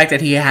from the fact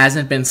that he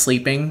hasn't been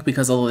sleeping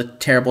because of all the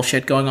terrible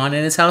shit going on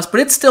in his house, but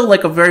it's still,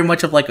 like, a very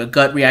much of, like, a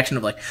gut reaction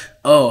of, like,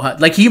 oh,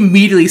 like, he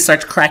immediately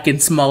starts cracking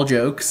small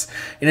jokes,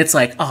 and it's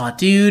like, oh,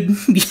 dude,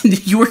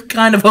 you were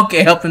kind of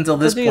okay up until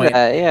this point.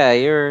 Yeah,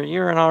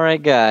 you're an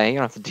alright guy. You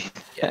don't have to do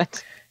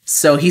that.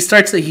 So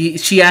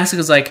she asks,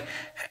 goes like,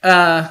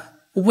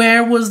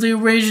 where was the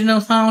original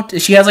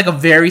haunt? She has like a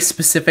very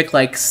specific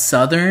like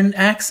southern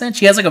accent.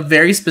 She has like a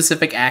very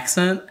specific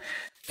accent.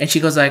 And she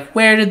goes like,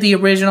 where did the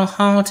original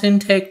haunting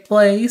take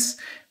place?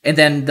 And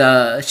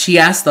then she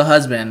asks the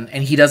husband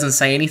and he doesn't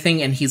say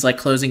anything and he's like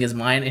closing his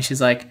mind and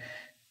she's like,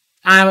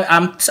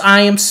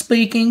 I am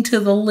speaking to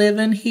the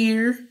living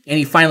here. And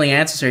he finally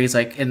answers her. He's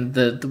like, and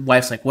the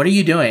wife's like, what are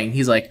you doing?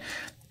 He's like,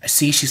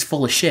 see, she's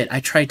full of shit. I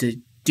tried to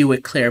do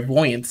it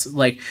clairvoyance.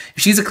 Like,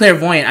 if she's a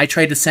clairvoyant, I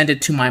tried to send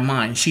it to my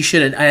mind. She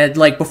shouldn't. I had,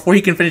 like, before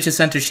he can finish his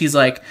sentence, she's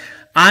like,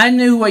 I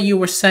knew what you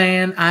were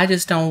saying. I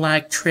just don't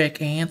like trick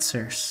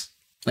answers.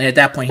 And at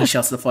that point, he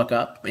shuts the fuck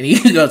up. And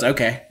he goes,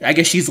 okay, I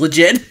guess she's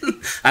legit.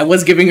 I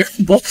was giving her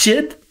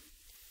bullshit.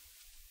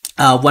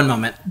 One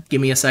moment.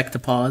 Give me a sec to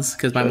pause,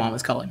 because my mom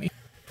is calling me.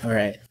 All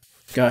right.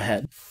 Go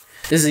ahead.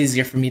 This is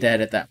easier for me to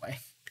edit that way.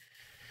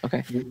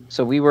 Okay.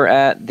 So we were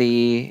at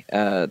the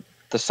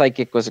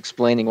psychic was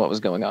explaining what was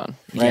going on,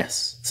 right?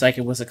 Yes,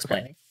 psychic was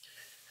explaining.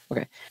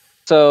 Okay.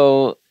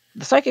 So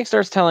the psychic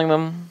starts telling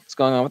them what's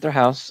going on with their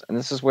house, and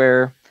this is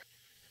where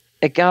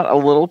it got a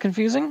little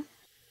confusing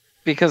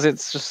because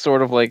it's just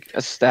sort of like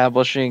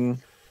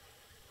establishing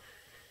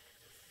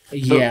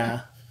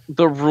the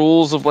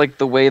rules of like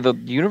the way the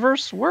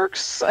universe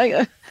works.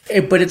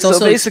 But it's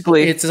also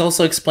basically it's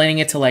also explaining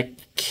it to like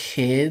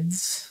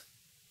kids.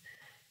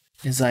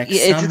 It's like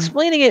it's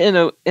explaining it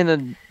in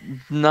a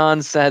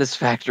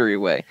non-satisfactory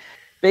way.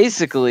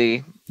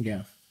 Basically,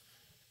 yeah.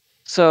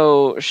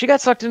 So she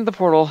got sucked into the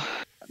portal.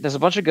 There's a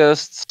bunch of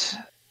ghosts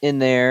in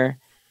there,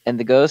 and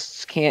the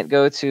ghosts can't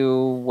go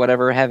to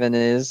whatever heaven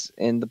is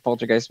in the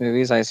Poltergeist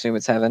movies. I assume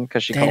it's heaven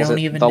because she calls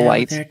it the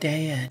light. They're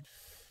dead.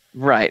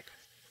 Right.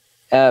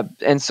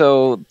 And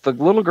so the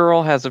little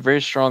girl has a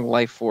very strong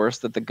life force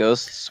that the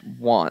ghosts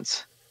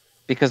want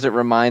because it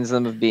reminds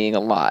them of being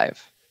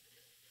alive.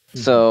 Mm-hmm.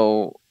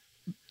 So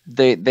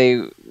they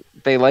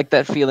like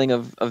that feeling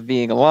of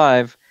being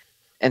alive,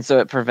 and so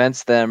it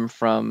prevents them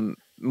from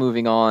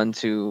moving on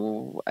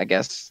to, I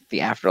guess, the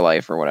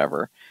afterlife or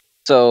whatever.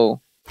 So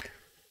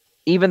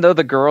even though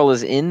the girl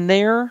is in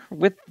there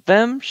with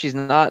them, she's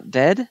not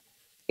dead.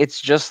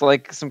 It's just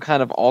like some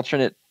kind of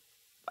alternate,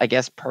 I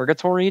guess,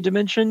 purgatory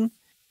dimension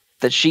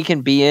that she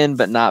can be in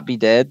but not be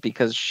dead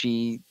because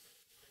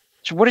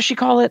what does she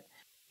call it?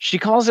 She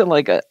calls it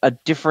like a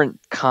different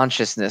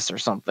consciousness or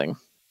something.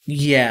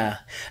 Yeah.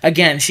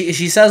 Again,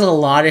 she says a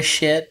lot of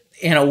shit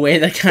in a way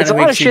that kind It's of a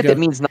lot of makes you shit go, that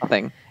means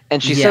nothing,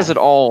 and she says it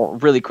all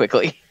really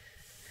quickly.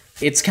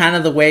 It's kind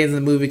of the way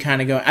the movie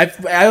kind of go.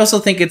 I also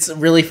think it's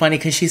really funny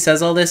because she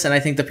says all this, and I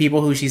think the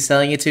people who she's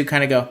selling it to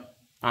kind of go,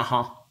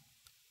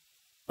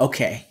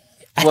 okay.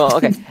 Well,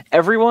 okay,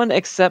 everyone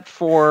except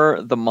for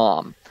the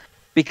mom,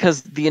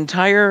 because the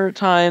entire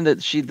time that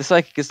the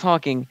psychic is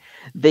talking,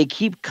 they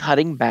keep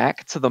cutting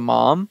back to the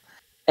mom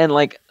and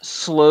like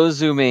slow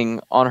zooming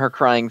on her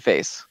crying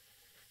face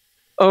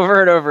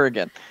over and over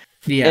again.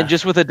 Yeah. And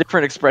just with a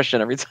different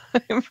expression every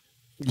time.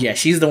 Yeah,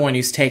 she's the one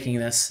who's taking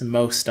this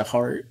most to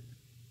heart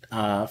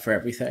for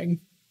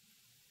everything.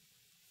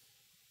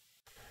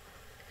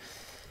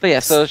 But yeah,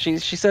 so she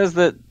says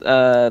that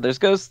there's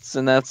ghosts,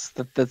 and that's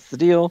the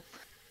deal,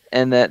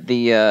 and that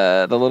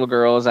the little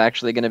girl is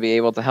actually going to be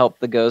able to help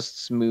the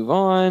ghosts move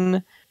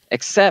on.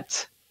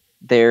 Except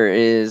there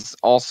is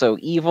also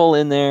evil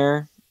in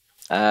there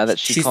that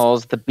she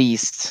calls the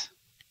Beast.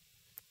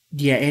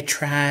 Yeah, it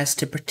tries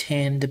to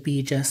pretend to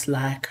be just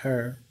like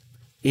her.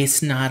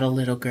 It's not a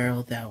little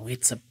girl, though.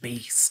 It's a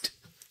beast.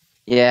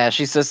 Yeah,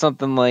 she says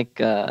something like,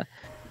 to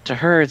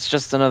her it's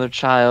just another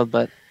child,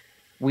 but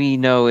we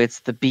know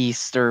it's the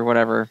Beast or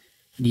whatever.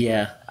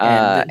 Yeah,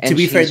 and to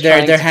be fair,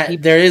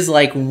 there is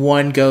like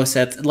one ghost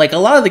that's like a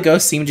lot of the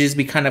ghosts seem to just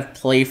be kind of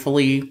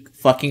playfully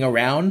fucking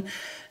around.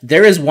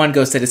 There is one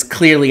ghost that is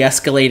clearly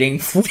escalating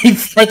way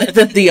further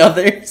than the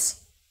others.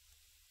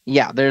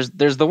 Yeah, there's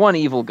the one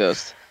evil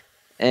ghost,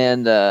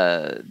 and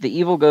the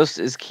evil ghost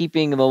is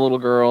keeping the little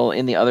girl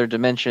in the other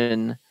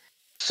dimension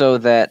so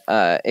that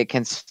it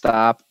can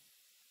stop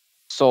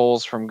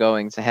souls from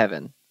going to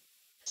heaven.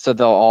 So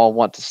they'll all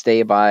want to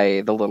stay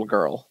by the little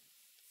girl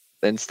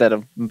instead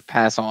of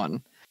pass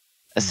on,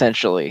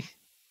 essentially.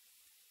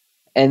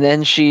 And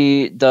then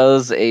she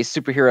does a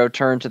superhero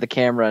turn to the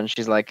camera and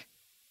she's like,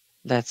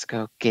 "Let's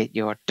go get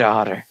your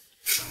daughter."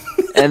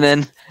 And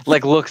then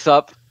like looks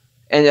up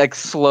and like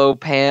slow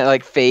pan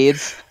like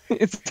fades.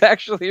 It's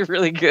actually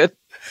really good.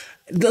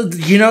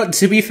 You know,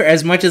 to be fair,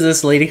 as much as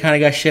this lady kind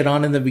of got shit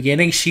on in the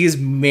beginning, she's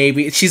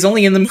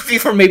only in the movie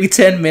for maybe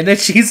 10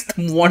 minutes. She's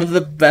one of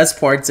the best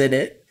parts in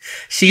it.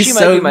 She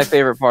might be my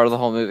favorite part of the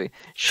whole movie.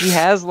 She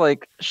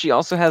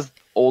also has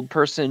old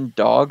person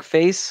dog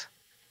face.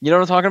 You know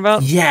what I'm talking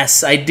about?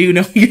 Yes, I do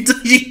know.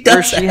 She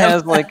does. Where she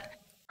has like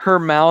her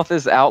mouth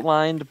is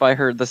outlined by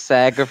the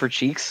sag of her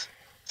cheeks,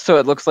 so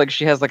it looks like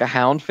she has like a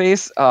hound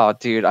face. Oh,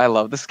 dude, I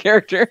love this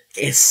character.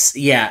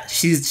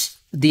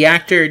 The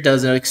actor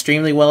does an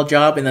extremely well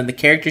job, and then the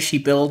character she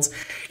builds,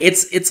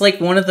 it's like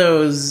one of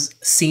those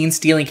scene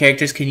stealing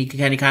characters. Can you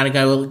kind of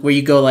go where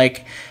you go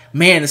like,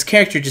 man, this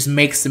character just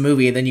makes the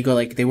movie, and then you go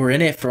like, they were in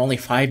it for only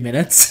 5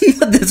 minutes.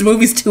 This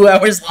movie's 2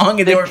 hours long,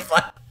 and they were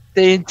 5.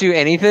 They didn't do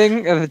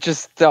anything. They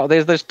just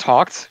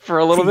talked for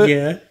a little bit.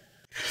 Yeah.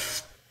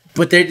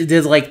 But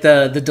there's like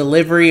the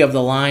delivery of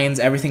the lines,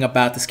 everything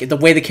about this. The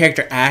way the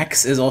character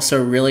acts is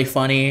also really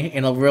funny,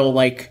 and a real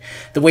like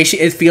the way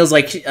it feels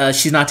like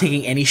she's not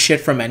taking any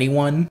shit from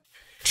anyone.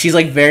 She's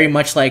like very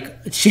much like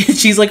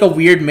she's like a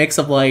weird mix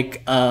of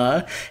like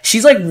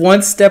she's like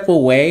one step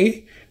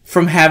away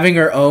from having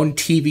her own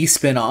TV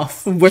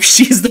spinoff where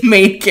she's the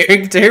main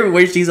character,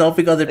 where she's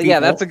helping other people. Yeah,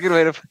 that's a good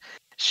way to.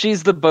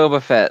 She's the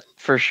Boba Fett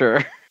for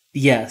sure.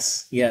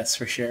 Yes,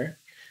 for sure.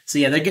 So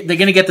yeah, they're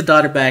gonna get the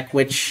daughter back,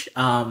 which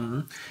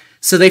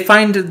so they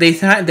find out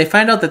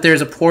that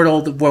there's a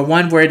portal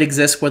where it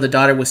exists where the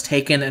daughter was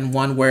taken, and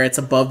one where it's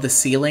above the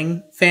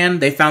ceiling fan.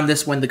 They found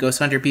this when the ghost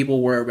hunter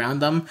people were around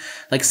them,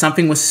 like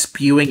something was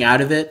spewing out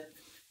of it.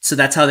 So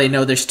that's how they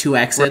know there's 2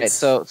 exits. Right.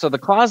 So the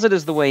closet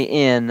is the way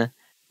in,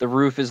 the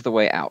roof is the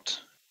way out.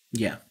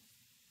 Yeah.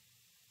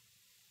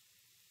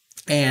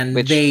 And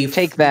they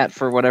take that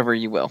for whatever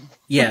you will.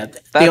 Yeah,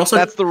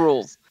 that's the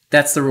rules.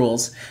 That's the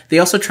rules. They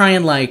also try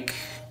and like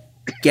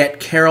get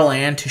Carol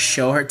Ann to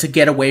show her to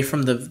get away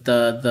from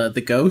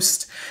the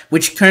ghost,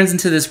 which turns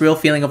into this real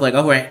feeling of like,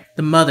 oh right,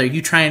 the mother.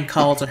 You try and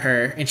call to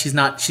her, and she's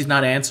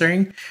not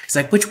answering. It's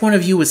like, which one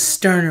of you was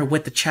sterner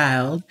with the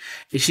child?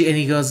 And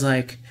he goes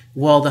like,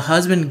 well, my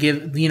husband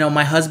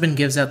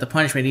gives out the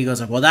punishment. He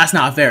goes like, well, that's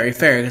not very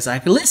fair. It's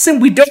like, listen,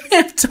 we don't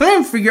have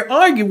time for your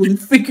arguing.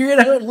 Figure it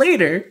out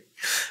later.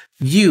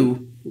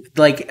 You,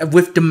 like,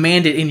 with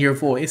demand it in your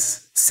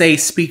voice,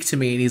 speak to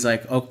me. And he's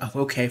like, oh,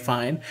 okay,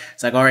 fine.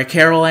 It's like, all right,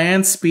 Carol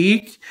Ann,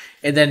 speak.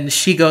 And then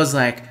she goes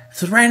like,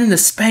 threaten to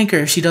spank her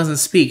if she doesn't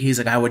speak. He's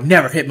like, I would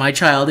never hit my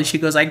child. And she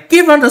goes like,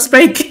 give her the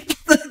spanking.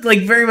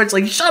 Like, very much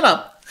like, shut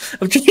up.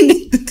 I'm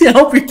trying to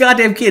help your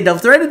goddamn kid. Now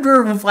threaten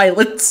her with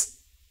violence.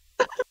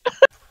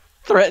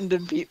 Threaten to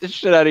beat the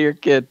shit out of your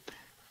kid.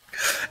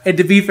 And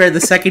to be fair, the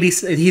second he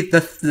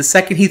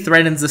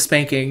threatens the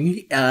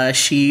spanking,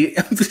 she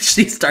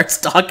starts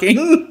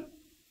talking.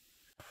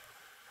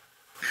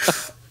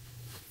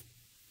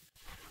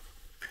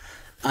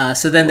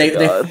 So then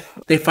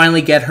they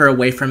finally get her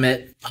away from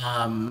it.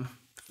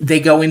 they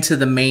go into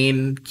the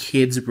main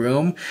kid's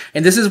room,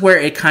 and this is where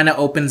it kind of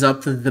opens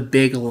up the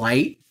big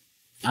light.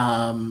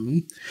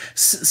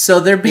 So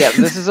they're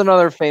this is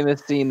another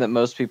famous scene that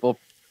most people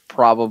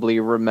probably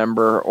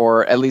remember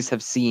or at least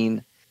have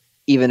seen,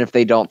 even if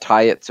they don't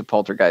tie it to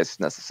Poltergeist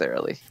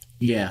necessarily.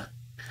 Yeah.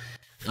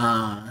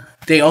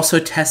 They also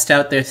test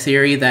out their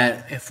theory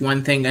that if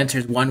one thing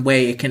enters one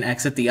way, it can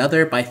exit the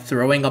other by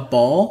throwing a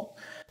ball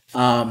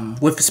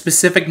with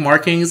specific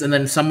markings, and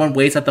then someone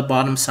waits at the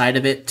bottom side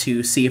of it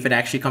to see if it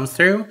actually comes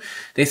through.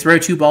 They throw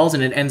 2 balls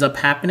and it ends up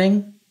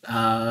happening.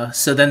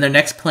 So then their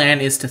next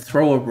plan is to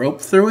throw a rope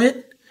through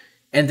it,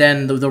 and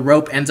then the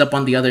rope ends up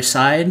on the other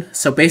side.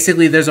 So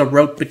basically there's a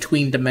rope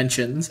between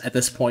dimensions at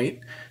this point.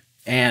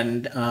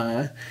 And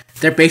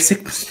their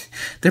basic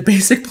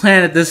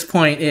plan at this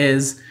point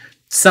is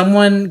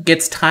someone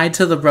gets tied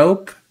to the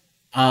rope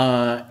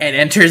and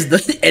enters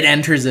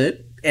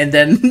it, and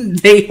then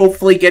they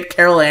hopefully get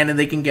Carol Ann and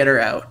they can get her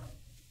out.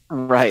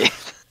 Right.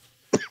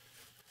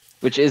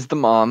 Which is the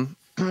mom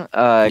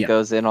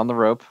goes in on the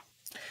rope.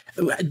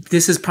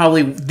 This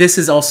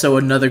is also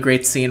another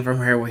great scene from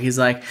her where he's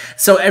like,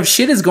 so if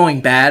shit is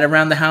going bad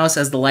around the house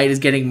as the light is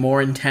getting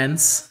more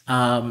intense,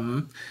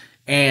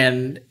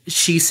 and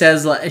she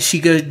says,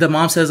 the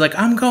mom says, like,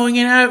 I'm going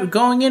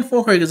in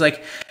for her. He goes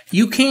like,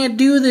 you can't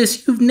do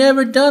this. You've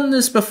never done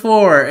this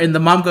before. And the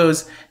mom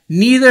goes,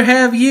 neither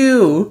have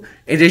you.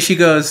 And then she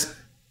goes,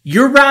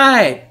 you're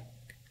right.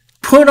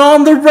 Put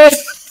on the rope.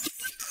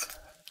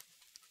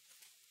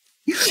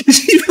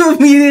 She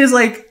immediately is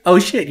like, oh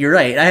shit, you're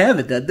right. I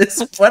haven't done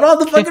this. Put on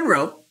the fucking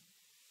rope.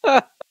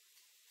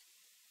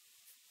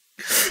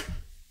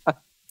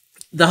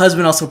 The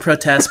husband also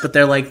protests, but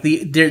they're like,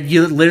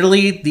 you're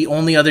literally the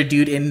only other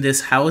dude in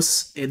this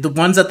house. The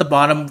ones at the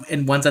bottom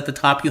and ones at the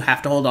top, you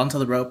have to hold on to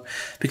the rope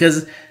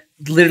because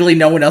literally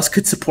no one else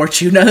could support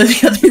you. None of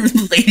the other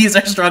ladies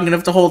are strong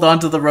enough to hold on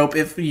to the rope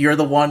if you're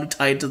the one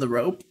tied to the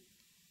rope.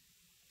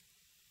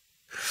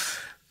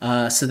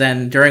 So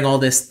then during all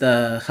this,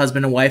 the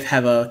husband and wife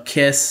have a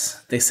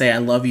kiss. They say, I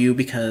love you,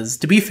 because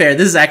to be fair,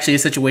 this is actually a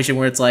situation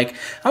where it's like,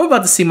 I'm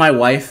about to see my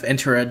wife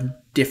enter a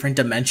different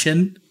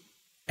dimension.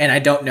 And I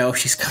don't know if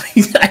she's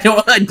coming. I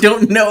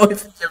don't know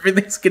if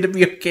everything's gonna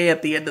be okay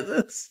at the end of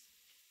this.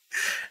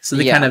 So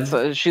they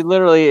so she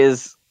literally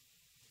is.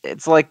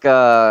 It's like in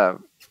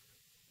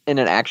an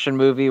action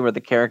movie where the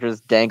character is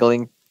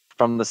dangling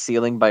from the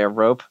ceiling by a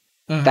rope.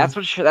 Mm-hmm.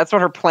 That's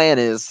what her plan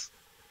is,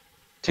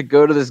 to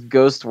go to this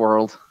ghost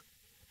world.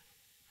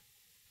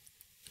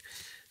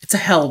 It's a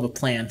hell of a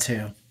plan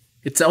too.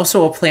 It's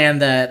also a plan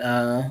that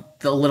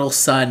the little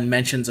son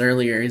mentions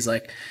earlier. He's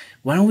like,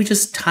 why don't we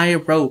just tie a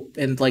rope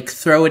and like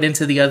throw it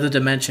into the other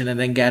dimension and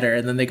then get her?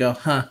 And then they go,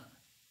 huh?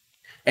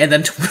 And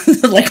then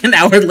like an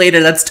hour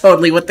later, that's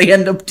totally what they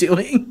end up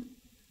doing.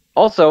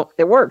 Also,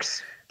 it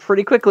works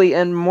pretty quickly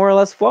and more or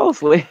less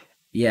flawlessly.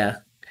 Yeah.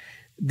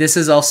 This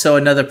is also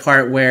another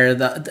part where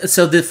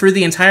through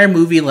the entire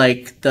movie,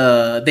 like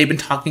they've been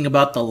talking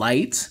about the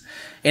light,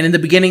 and in the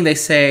beginning they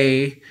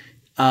say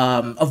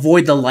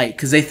avoid the light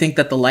because they think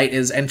that the light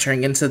is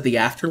entering into the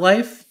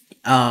afterlife.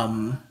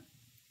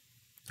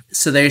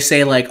 So they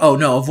say like, oh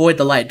no, avoid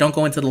the light, don't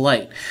go into the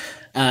light.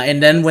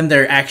 And then when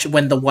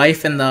the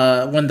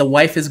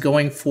wife is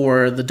going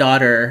for the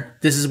daughter,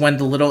 this is when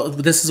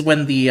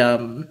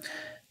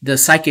the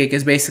psychic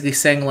is basically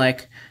saying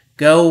like,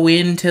 go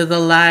into the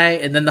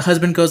light, and then the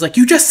husband goes like,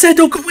 you just said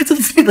don't go into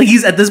the light. Like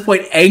he's at this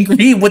point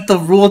angry with the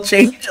rule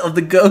change of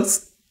the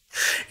ghost.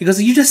 He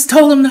goes, you just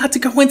told him not to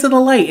go into the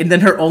light, and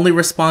then her only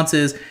response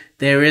is,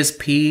 there is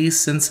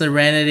peace and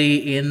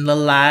serenity in the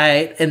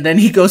light. And then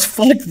he goes,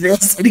 fuck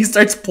this, and he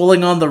starts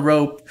pulling on the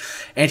rope,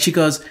 and she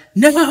goes,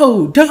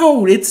 no,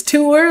 don't, it's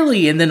too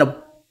early. And then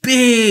a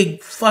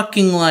big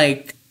fucking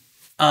like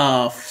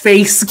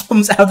face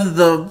comes out of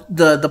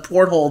the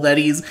porthole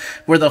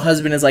where the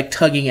husband is like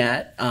tugging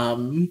at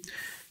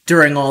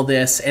during all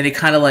this, and it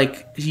kind of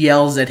like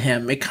yells at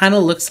him. It kind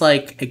of looks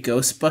like a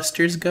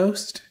Ghostbusters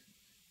ghost.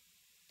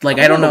 Like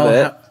I don't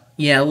know.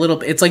 Yeah, a little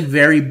bit. It's like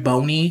very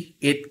bony.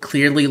 It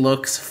clearly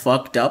looks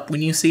fucked up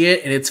when you see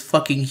it, and it's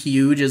fucking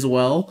huge as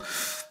well.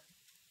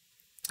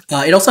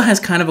 It also has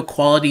kind of a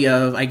quality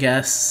of, I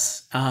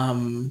guess,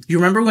 you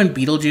remember when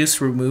Beetlejuice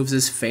removes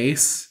his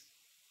face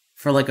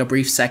for like a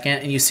brief second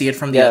and you see it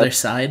from the other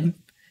side?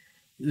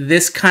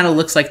 This kind of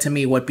looks like to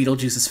me what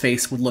Beetlejuice's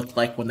face would look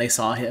like when they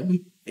saw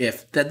him.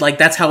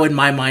 That's how in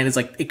my mind is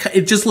like,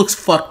 it just looks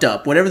fucked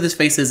up. Whatever this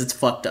face is, it's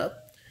fucked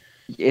up.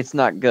 It's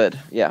not good.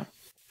 Yeah.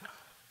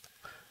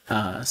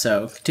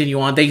 So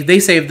continue on. They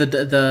save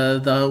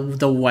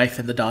the wife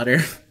and the daughter.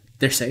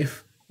 They're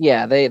safe.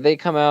 Yeah, they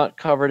come out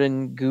covered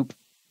in goop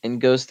and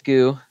ghost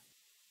goo.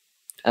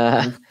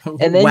 And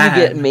then you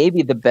get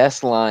maybe the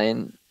best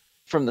line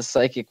from the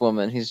psychic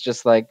woman, who's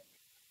just like,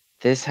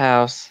 "This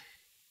house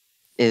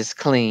is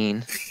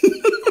clean."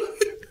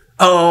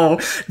 Oh,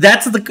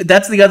 that's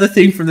the other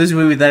thing from this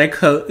movie that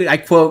I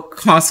quote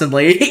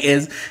constantly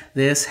is,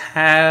 "This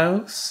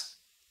house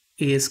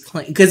is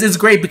clean," because it's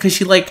great because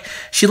she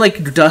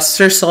dusts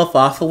herself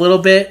off a little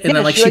bit, and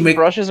then like she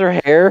brushes her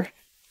hair.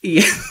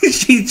 Yeah,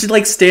 she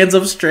like stands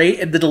up straight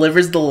and then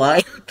delivers the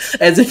line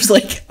as if it's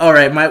like, all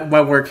right,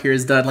 my work here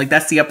is done. Like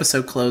that's the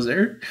episode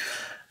closer.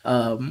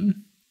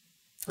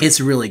 It's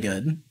really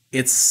good.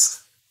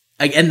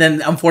 And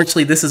then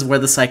unfortunately this is where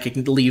the psychic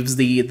leaves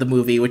the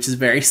movie, which is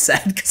very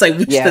sad because I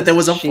wish that there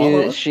was a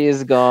follow-up. She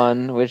is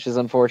gone, which is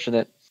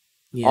unfortunate.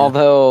 Yeah.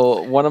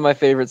 Although one of my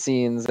favorite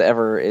scenes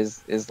ever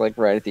is like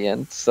right at the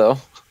end. So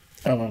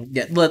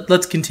yeah,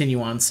 let's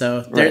continue on.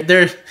 So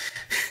they're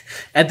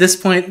at this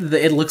point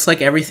it looks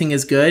like everything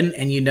is good,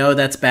 and you know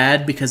that's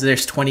bad because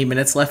there's 20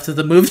 minutes left of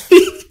the movie.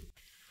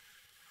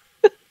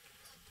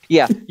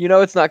 Yeah, you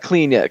know it's not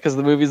clean yet because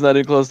the movie's not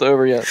even close to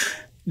over yet.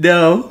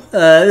 No,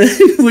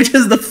 which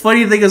is the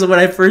funny thing is when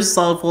I first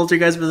saw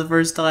Poltergeist for the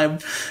first time,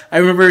 I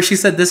remember she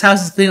said, "This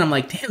house is clean." I'm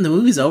like, "Damn, the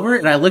movie's over,"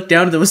 and I looked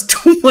down and there was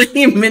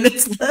 20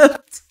 minutes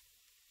left.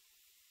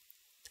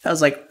 I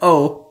was like,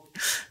 "Oh,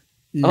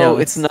 no,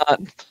 it's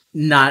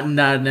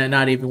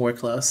not even worth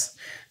close."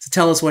 So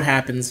tell us what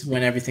happens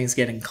when everything's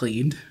getting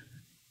cleaned.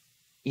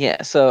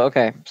 Yeah. So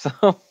okay.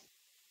 So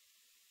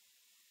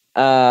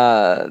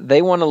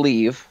they want to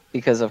leave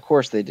because of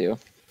course they do.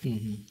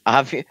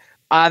 Mm-hmm.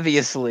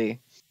 Obviously.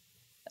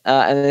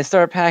 And they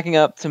start packing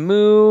up to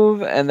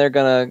move, and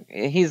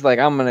he's like,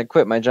 I'm gonna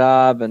quit my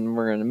job and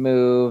we're gonna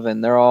move,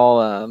 and they're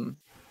all I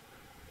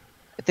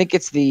think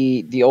it's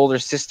the older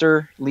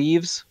sister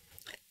leaves.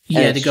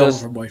 Yeah, to go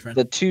with her boyfriend.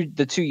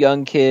 The two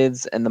young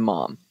kids and the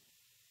mom.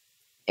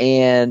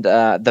 And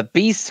the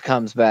beast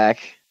comes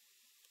back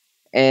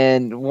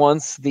and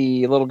wants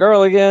the little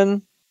girl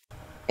again.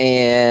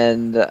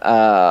 And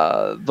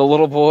the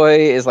little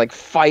boy is like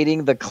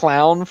fighting the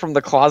clown from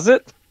the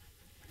closet.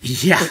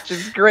 Yeah. Which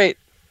is great.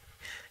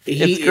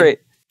 It's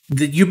great.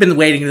 You've been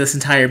waiting this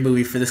entire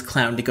movie for this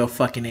clown to go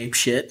fucking ape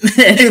shit.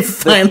 And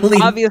finally...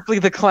 Obviously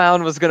the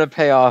clown was going to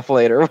pay off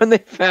later when they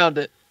found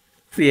it.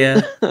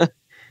 Yeah.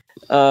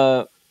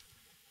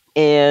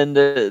 And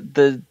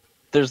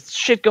there's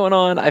shit going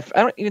on. I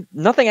don't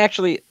think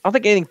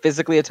anything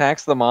physically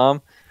attacks the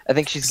mom. I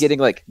think she's getting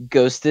like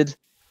ghosted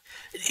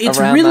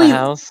around the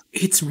house.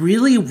 It's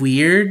really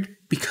weird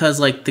because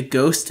like the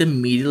ghost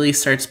immediately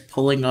starts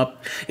pulling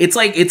up. It's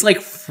like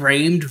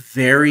framed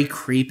very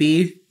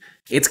creepy.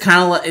 It's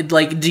kind of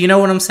like, do you know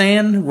what I'm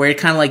saying? Where it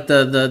kind of like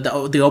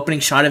the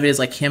opening shot of it is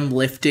like him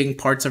lifting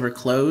parts of her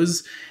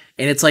clothes,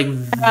 and it's like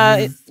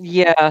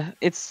yeah,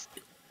 it's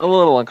a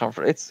little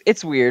uncomfortable.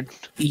 It's weird.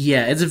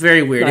 Yeah, it's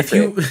very weird.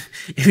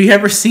 If you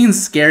ever seen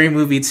Scary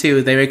Movie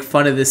 2, they make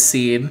fun of this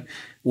scene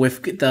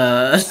with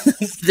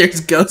there's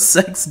ghost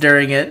sex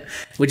during it,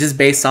 which is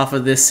based off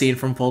of this scene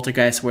from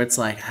Poltergeist, where it's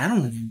like, I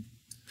don't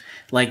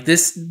like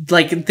this.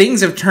 Like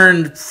things have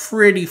turned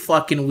pretty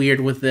fucking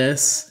weird with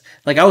this.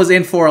 Like I was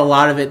in for a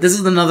lot of it. This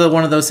is another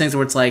one of those things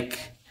where it's like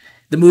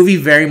the movie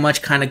very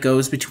much kind of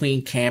goes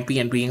between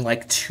campy and being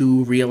like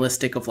too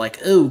realistic of like,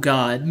 oh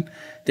god,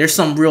 there's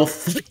some real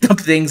fucked up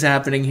things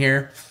happening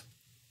here.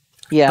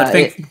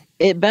 Yeah,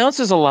 it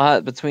bounces a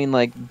lot between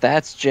like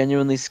that's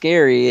genuinely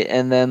scary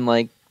and then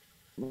like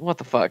what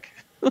the fuck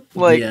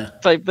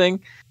type thing.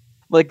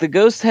 Like the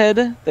ghost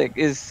head that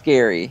is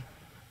scary,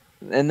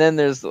 and then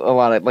there's a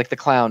lot of like the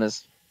clown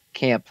is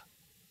camp.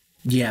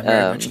 Yeah,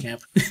 very much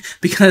camp.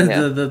 Because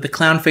the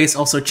clown face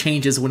also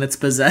changes when it's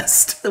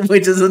possessed,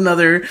 which is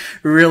another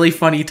really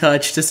funny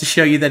touch just to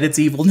show you that it's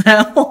evil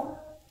now.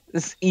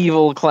 This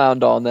evil clown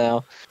doll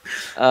now.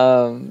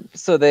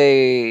 So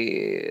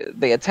they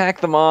attack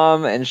the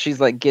mom, and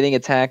she's like getting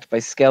attacked by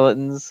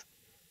skeletons.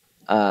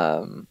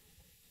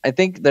 I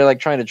think they're like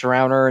trying to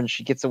drown her, and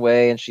she gets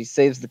away, and she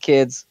saves the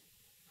kids.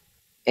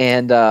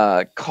 And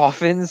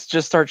coffins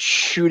just start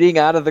shooting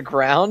out of the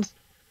ground.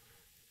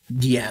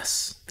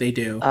 Yes, they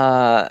do.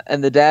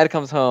 And the dad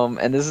comes home,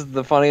 and this is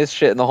the funniest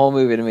shit in the whole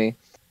movie to me.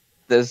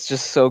 That's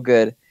just so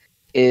good.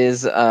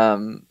 Is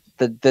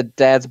the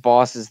dad's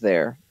boss is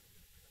there,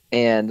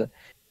 and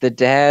the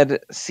dad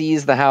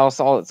sees the house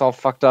it's all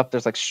fucked up.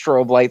 There's like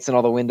strobe lights in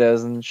all the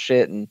windows and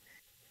shit, and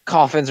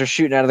coffins are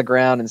shooting out of the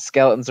ground, and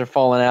skeletons are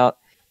falling out.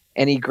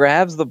 And he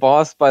grabs the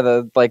boss by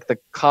the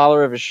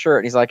collar of his shirt,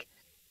 and he's like,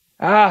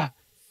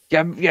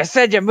 you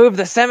said you moved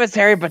the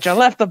cemetery, but you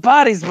left the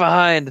bodies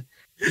behind.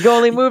 You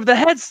only moved the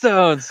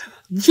headstones.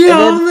 You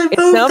only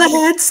moved the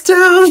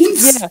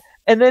headstones. Yeah,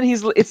 and then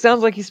it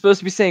sounds like he's supposed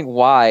to be saying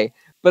why,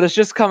 but it's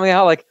just coming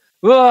out like,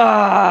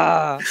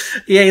 wah!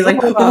 Yeah, he's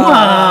like,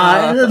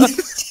 wah!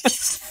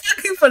 It's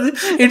fucking funny.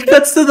 It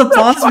cuts to the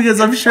boss because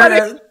I'm sure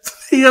that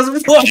he goes,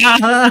 wah!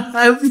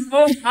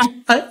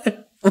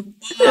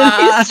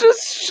 He's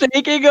just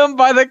shaking him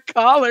by the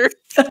collar.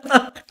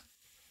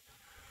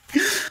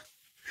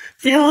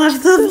 You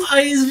left the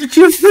bodies, but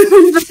you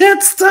moved the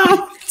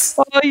headstones.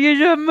 Oh, you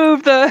just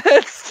moved the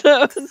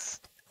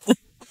headstones.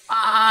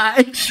 Why?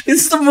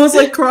 It's the most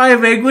like cry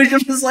of anguish.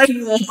 I'm just like,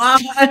 why?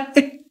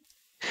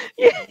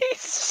 Yeah, he's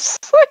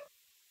just like,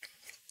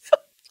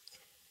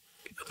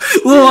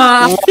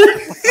 why?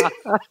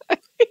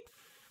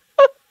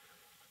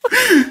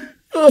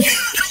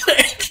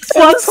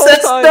 Boss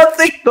says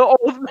nothing. The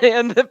old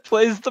man that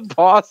plays the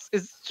boss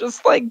is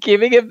just like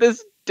giving him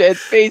this dead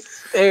face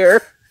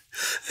stare.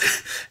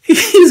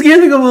 He's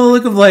giving him a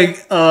look of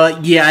like,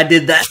 yeah, I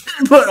did that.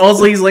 But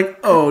also he's like,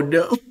 oh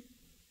no.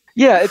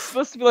 Yeah, it's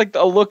supposed to be like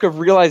a look of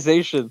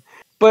realization,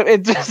 but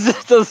it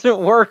just doesn't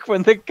work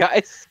when the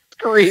guy's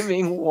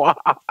screaming, why?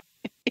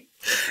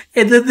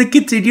 And then to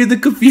continue the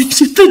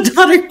confusion, the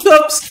daughter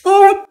comes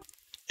home.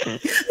 And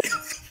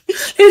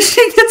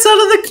she gets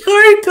out of the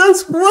car and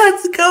goes,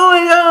 what's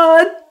going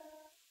on?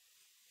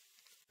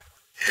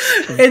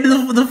 And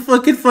the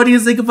fucking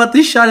funniest thing about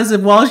this shot is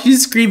that while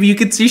she's screaming, you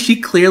can see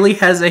she clearly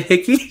has a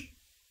hickey.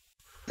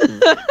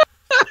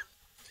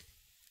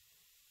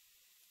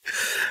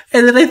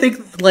 And then I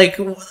think, like,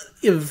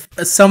 if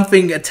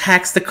something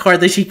attacks the car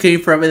that she came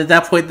from, and at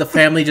that point the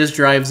family just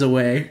drives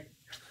away.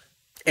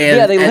 And,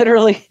 yeah, they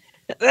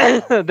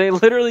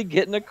literally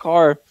get in a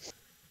car,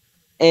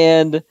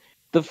 and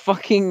the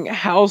fucking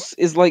house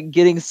is like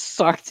getting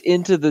sucked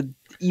into the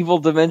evil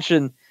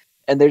dimension,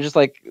 and they're just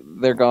like,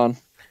 they're gone.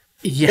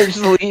 Yeah. They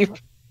just leave.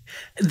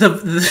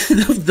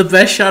 The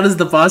best shot is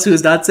the boss who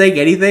is not saying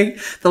anything.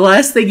 The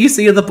last thing you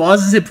see of the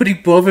boss is him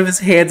putting both of his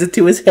hands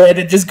into his head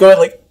and just going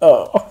like,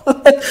 oh.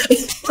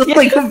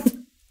 Like,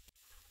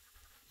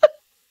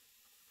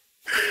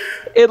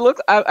 it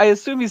looks. I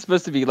assume he's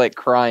supposed to be like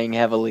crying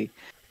heavily,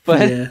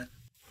 but yeah.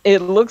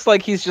 It looks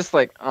like he's just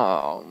like,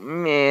 oh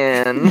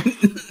man,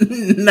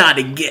 not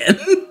again.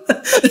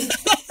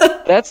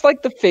 That's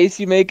like the face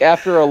you make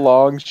after a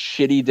long,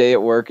 shitty day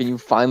at work, and you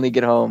finally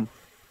get home,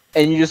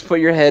 and you just put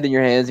your head in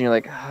your hands, and you're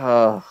like,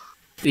 oh.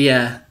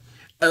 Yeah.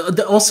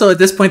 Also, at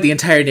this point, the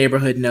entire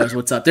neighborhood knows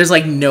what's up. There's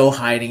like no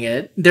hiding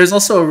it. There's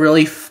also a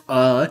really this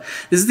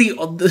is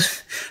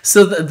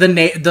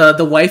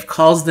the wife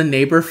calls the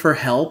neighbor for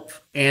help,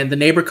 and the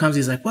neighbor comes.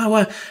 He's like,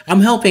 "Wow,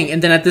 I'm helping."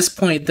 And then at this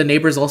point, the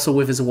neighbor's also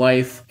with his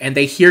wife, and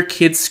they hear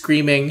kids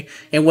screaming,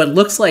 and what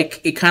looks like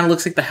it kind of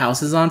looks like the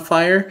house is on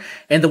fire,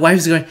 and the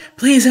wife's going,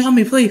 "Please help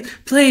me,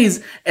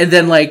 please." And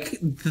then like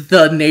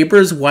the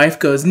neighbor's wife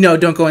goes, "No,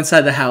 don't go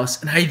inside the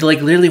house." And I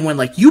like literally went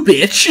like, "You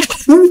bitch."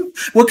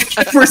 What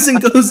kind of person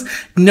goes,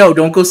 no,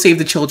 don't go save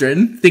the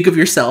children. Think of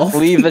yourself.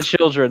 Leave the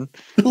children.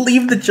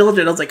 Leave the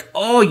children. I was like,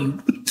 oh, you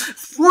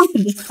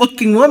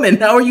fucking woman.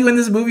 How are you in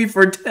this movie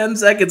for 10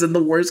 seconds and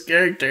the worst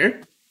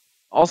character?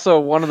 Also,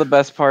 one of the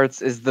best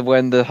parts is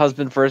when the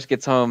husband first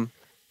gets home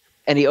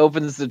and he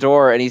opens the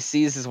door and he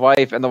sees his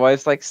wife and the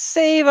wife's like,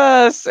 save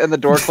us! And the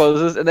door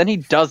closes and then he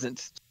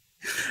doesn't.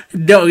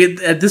 No,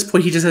 at this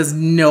point he just has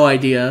no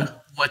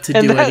idea what to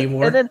do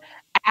anymore. And then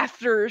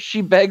after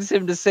she begs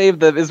him to save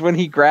them is when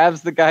he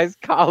grabs the guy's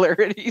collar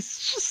and he's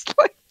just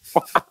like,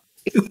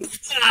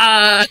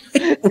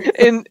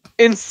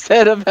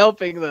 instead of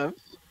helping them.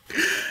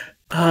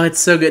 Oh, it's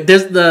so good.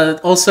 There's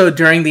also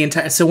during the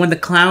entire, so when the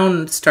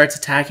clown starts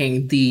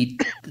attacking, the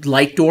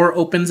light door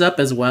opens up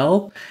as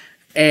well.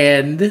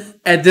 And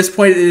at this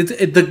point,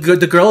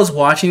 the girl is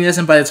watching this,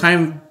 and by the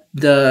time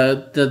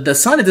the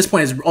son at this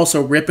point is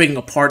also ripping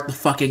apart the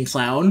fucking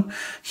clown.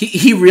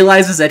 He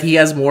realizes that he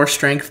has more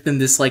strength than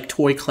this like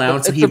toy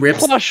clown, so he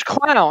rips plush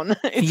clown.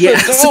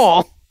 It's a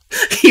doll.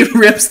 He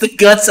rips the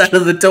guts out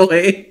of the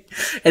toy,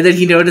 and then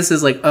he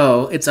notices like,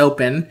 oh, it's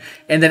open.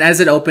 And then as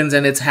it opens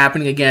and it's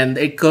happening again,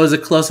 it goes a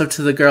close up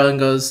to the girl and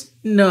goes,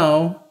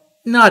 no,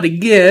 not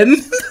again.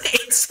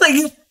 It's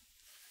like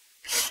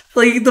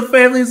the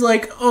family's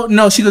like, oh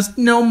no. She goes,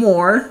 no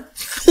more,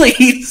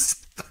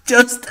 please,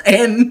 just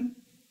end.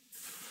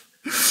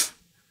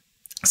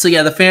 So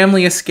yeah, the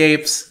family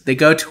escapes. They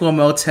go to a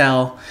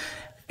motel,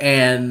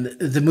 and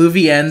the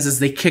movie ends as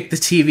they kick the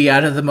TV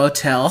out of the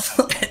motel.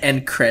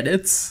 And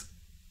credits.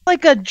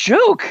 Like a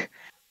joke.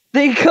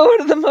 They go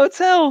to the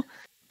motel,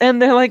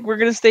 and they're like, "We're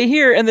gonna stay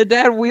here." And the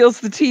dad wheels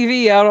the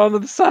TV out onto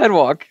the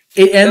sidewalk.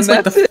 It ends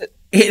like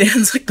it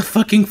ends like the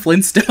fucking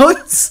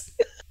Flintstones.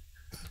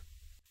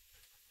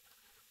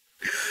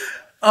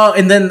 Oh,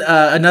 and then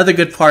another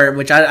good part,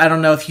 which I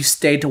don't know if you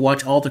stayed to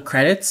watch all the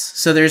credits.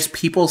 So there's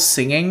people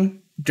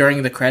singing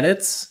during the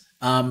credits.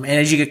 And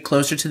as you get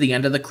closer to the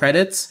end of the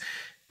credits,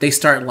 they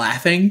start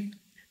laughing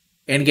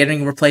and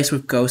getting replaced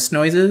with ghost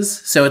noises.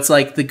 So it's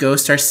like the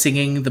ghosts are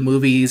singing the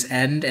movie's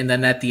end, and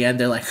then at the end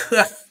they're like,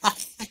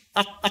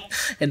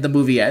 and the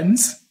movie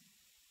ends.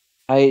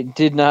 I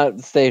did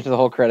not stay to the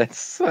whole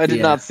credits. I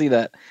did not see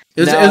that.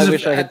 I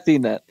wish I had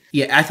seen that.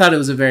 Yeah, I thought it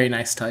was a very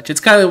nice touch.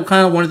 It's kind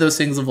of one of those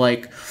things of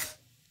like,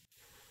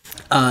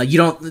 you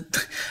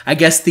don't. I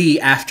guess the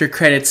after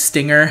credits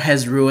stinger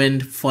has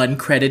ruined fun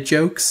credit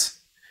jokes.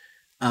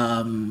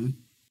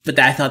 But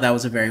I thought that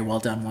was a very well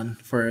done one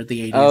for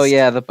the 80s. Oh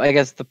yeah, I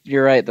guess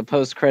you're right. The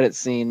post credit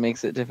scene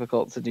makes it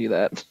difficult to do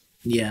that.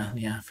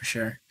 Yeah, for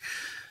sure.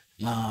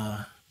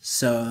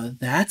 So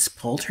that's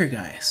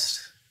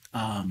Poltergeist.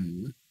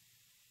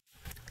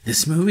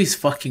 This movie's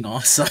fucking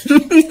awesome.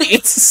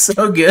 It's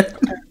so good.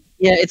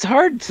 Yeah, it's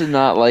hard to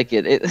not like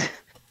it.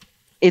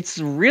 It's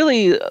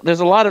really, there's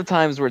a lot of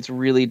times where it's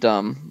really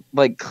dumb,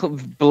 like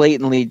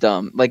blatantly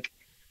dumb, like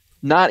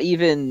not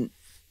even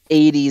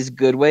 80s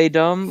good way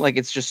dumb, like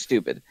it's just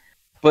stupid.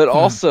 But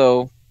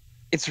also,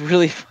 it's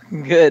really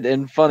fucking good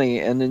and funny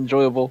and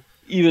enjoyable,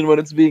 even when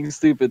it's being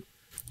stupid.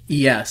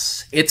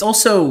 Yes. It's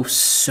also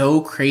so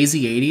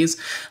crazy 80s.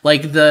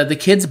 Like the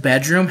kid's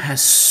bedroom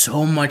has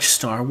so much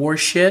Star Wars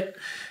shit.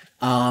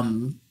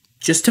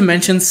 Just to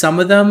mention some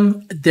of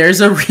them,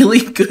 there's a really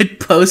good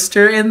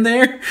poster in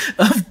there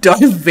of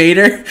Darth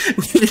Vader.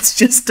 It's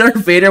just Darth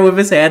Vader with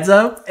his hands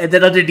up, and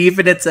then underneath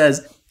it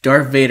says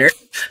Darth Vader.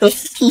 Like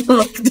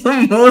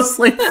the most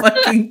like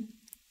fucking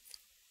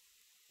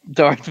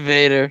Darth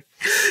Vader.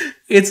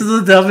 It's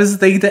the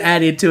dumbest thing to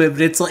add into it,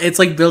 but it's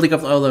like building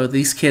up. Oh,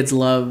 these kids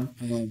love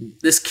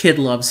this kid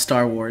loves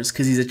Star Wars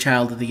because he's a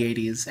child of the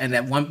 '80s,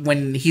 and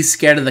when he's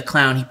scared of the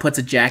clown, he puts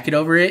a jacket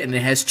over it, and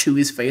it has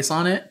Chewie's face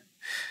on it.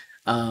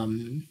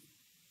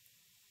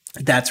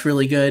 That's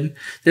really good.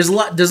 There's a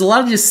lot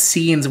of just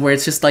scenes where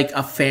it's just like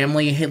a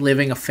family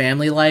living a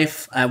family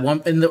life.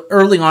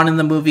 Early on in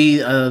the movie,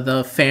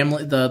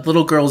 the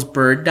little girl's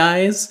bird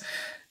dies,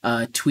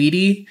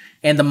 Tweety,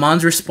 and the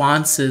mom's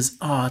response is,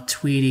 "Oh,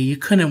 Tweety, you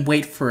couldn't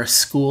wait for a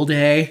school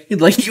day.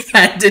 Like you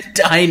had to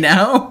die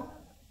now."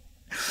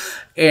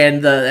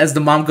 And as the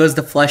mom goes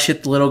to flush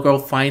it, the little girl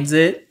finds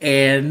it,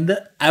 and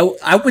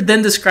I would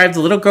then describe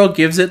the little girl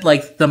gives it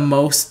like the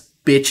most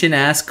bitchin'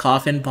 ass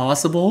coffin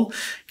possible.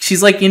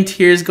 She's like in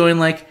tears going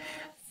like,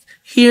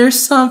 "Here's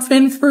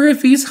something for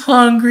if he's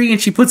hungry," and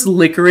she puts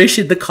licorice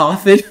in the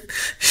coffin.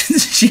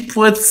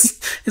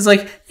 It's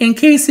like, "In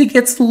case he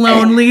gets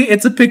lonely,"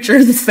 it's a picture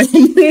of the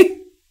family.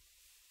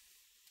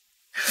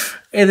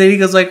 And then he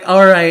goes like,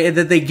 "All right," and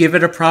then they give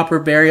it a proper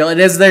burial.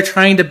 And as they're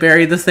trying to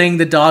bury the thing,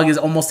 the dog is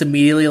almost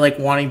immediately like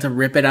wanting to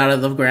rip it out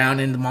of the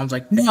ground, and the mom's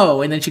like,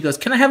 "No," and then she goes,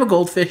 "Can I have a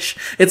goldfish?"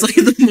 It's like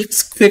the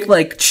most quick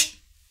like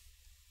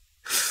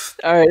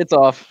all right, it's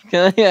off.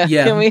 Can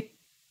we?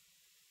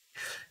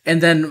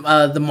 And then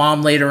the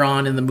mom later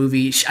on in the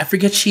movie, I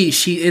forget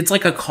it's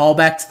like a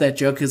callback to that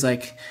joke. Is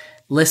like,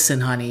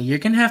 "Listen, honey, you're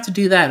gonna have to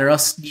do that, or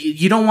else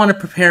you don't want to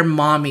prepare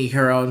mommy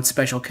her own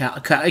special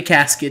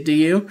casket, do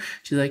you?"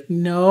 She's like,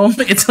 "No."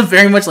 It's a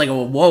very much like,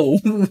 whoa,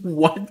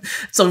 what?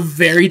 It's a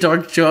very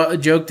dark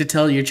joke to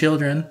tell your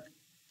children.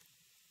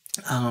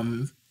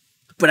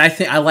 But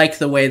I like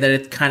the way that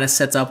it kind of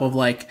sets up of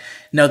like,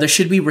 no, there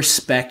should be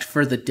respect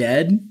for the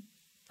dead.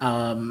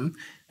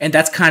 And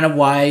that's kind of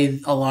why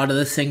a lot of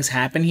the things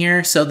happen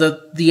here. So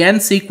the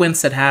end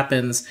sequence that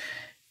happens,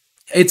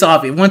 it's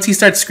obvious. Once he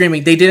starts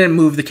screaming, they didn't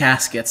move the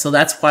casket. So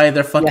that's why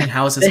their fucking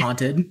house is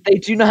haunted. They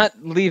do not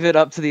leave it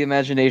up to the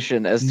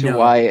imagination as to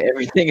why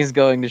everything is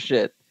going to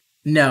shit.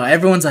 No,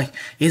 everyone's like,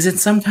 is it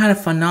some kind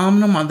of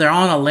phenomenon? They're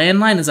on a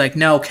landline? It's like,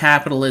 no,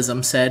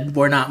 capitalism said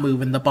we're not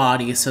moving the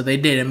bodies, so they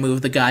didn't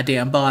move the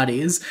goddamn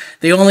bodies.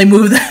 They only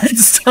moved the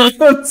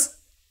headstones.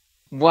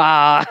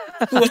 Wow.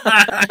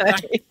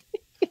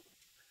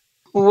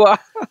 Why?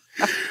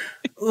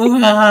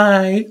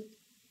 Why?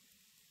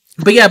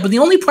 But the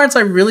only parts I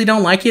really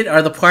don't like it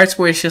are the parts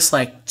where it's just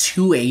like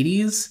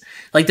 280s.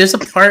 Like there's a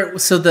part,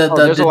 so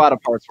there's a lot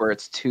of parts where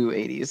it's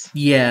 280s.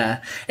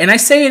 Yeah, and I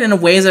say it in a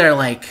ways that are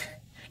like,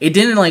 it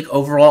didn't like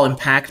overall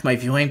impact my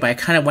viewing, but I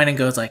kind of went and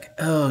goes like,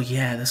 oh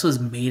yeah, this was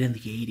made in the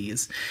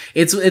 80s.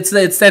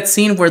 It's that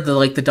scene where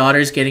the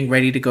daughter's getting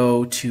ready to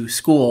go to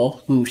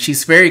school, who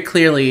she's very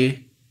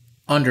clearly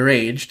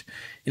underaged,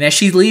 and as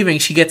she's leaving,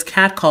 she gets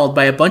catcalled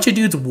by a bunch of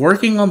dudes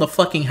working on the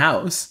fucking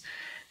house,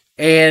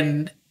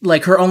 and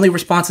like her only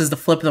response is to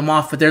flip them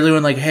off, but they're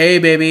doing like, "Hey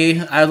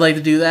baby, I'd like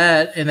to do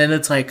that," and then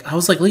it's like, I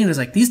was like, Leon is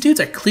like, these dudes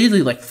are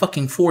clearly like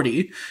fucking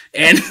 40,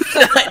 and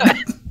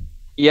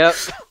yep.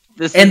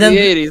 This is the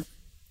 80s.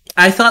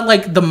 I thought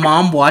like the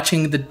mom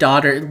watching the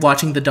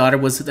daughter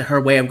was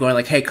her way of going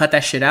like, "Hey, cut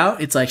that shit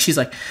out." It's like she's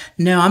like,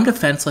 "No, I'm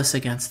defenseless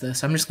against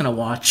this. I'm just gonna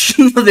watch.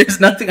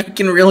 There's nothing I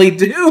can really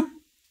do."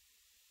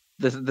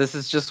 This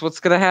is just what's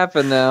gonna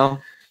happen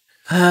now.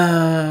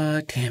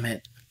 Damn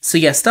it. So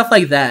yeah, stuff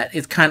like that.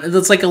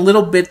 It's like a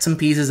little bits and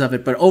pieces of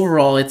it, but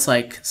overall, it's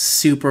like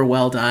super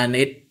well done.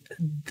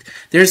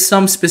 There's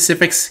some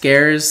specific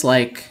scares,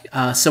 like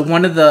so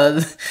one of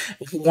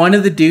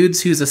the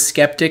dudes who's a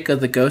skeptic of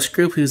the ghost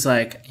group, who's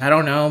like, I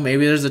don't know,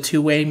 maybe there's a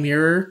two-way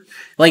mirror.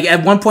 Like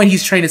at one point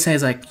he's trying to say,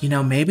 he's like,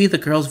 maybe the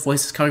girl's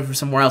voice is coming from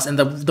somewhere else, and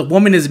the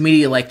woman is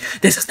immediately like,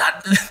 this is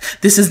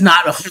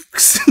not a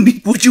hoax.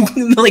 Would you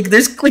like?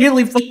 There's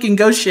clearly fucking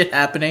ghost shit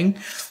happening.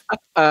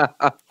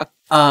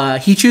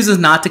 He chooses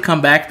not to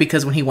come back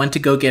because when he went to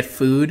go get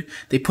food,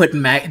 they put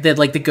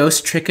the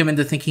ghosts trick him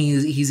into thinking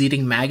he's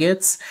eating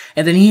maggots.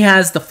 And then he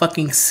has the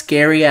fucking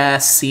scary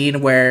ass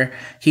scene where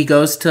he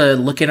goes to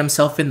look at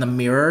himself in the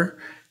mirror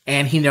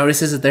and he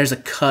notices that there's a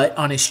cut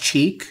on his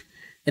cheek.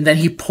 And then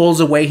he pulls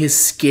away his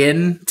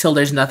skin till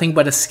there's nothing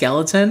but a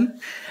skeleton.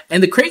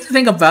 And the crazy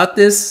thing about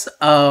this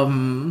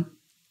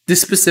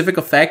specific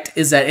effect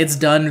is that it's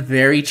done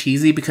very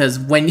cheesy, because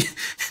when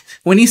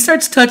he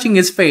starts touching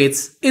his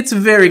face, it's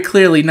very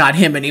clearly not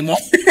him anymore.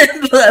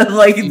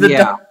 Like it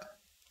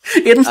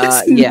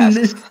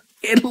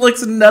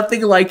looks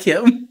nothing like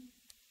him.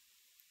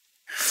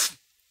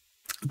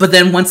 But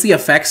then once the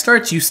effect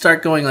starts, you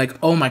start going like,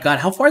 "Oh my god,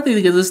 how far are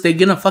they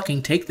gonna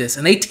fucking take this?"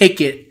 And they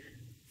take it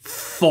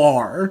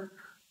far,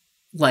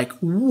 like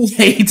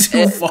way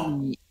too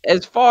far.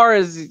 As far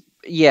as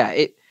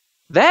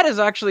that is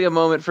actually a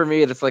moment for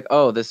me that's like,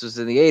 oh, this was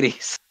in the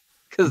 80s.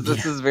 Because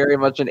this is very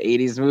much an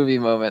 80s movie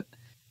moment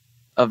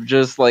of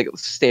just like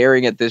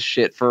staring at this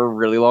shit for a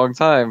really long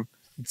time.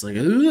 It's like,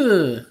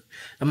 ugh.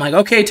 I'm like,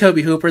 okay,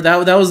 Toby Hooper,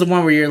 that was the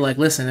one where you're like,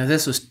 listen, if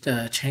this was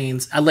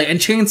Chains, and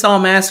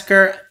Chainsaw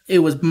Massacre, it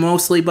was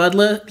mostly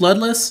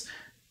bloodless.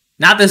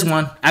 Not this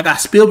one. I got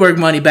Spielberg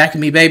money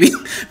backing me, baby.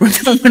 We're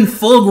going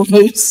full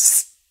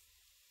gross.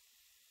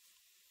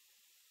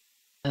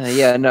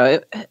 Yeah,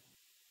 no.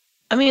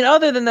 I mean,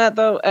 other than that,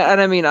 though, and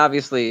I mean,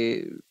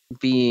 obviously,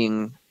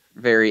 being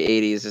very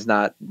 80s is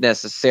not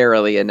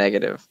necessarily a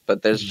negative,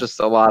 but there's just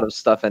a lot of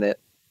stuff in it.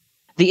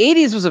 The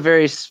 80s was a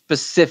very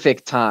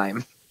specific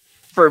time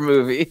for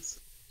movies.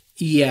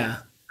 Yeah.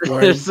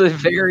 There's a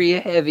very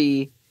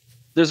heavy...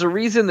 There's a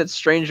reason that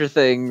Stranger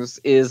Things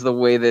is the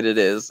way that it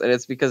is, and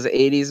it's because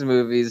 80s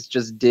movies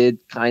just did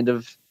kind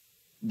of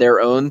their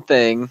own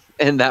thing,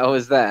 and that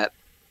was that.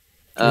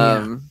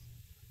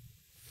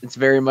 It's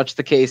very much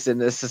the case in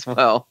this as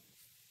well.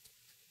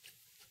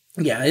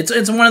 Yeah,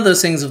 it's one of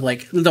those things of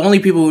like, the only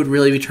people who would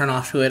really be turned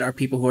off to it are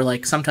people who are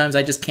like, sometimes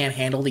I just can't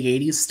handle the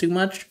 80s too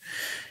much.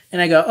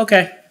 And I go,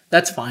 okay,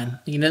 that's fine.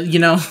 You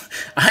know,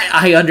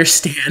 I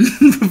understand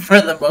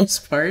for the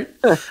most part.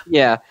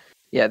 Yeah,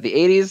 the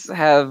 80s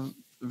have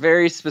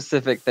very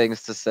specific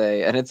things to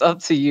say, and it's up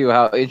to you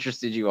how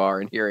interested you are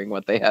in hearing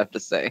what they have to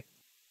say.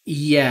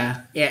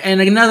 Yeah,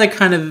 and another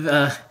kind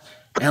of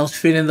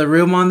elephant in the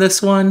room on this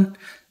one,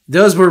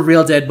 those were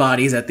real dead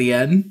bodies at the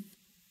end.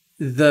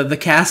 The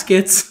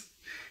caskets,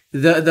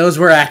 those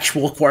were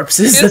actual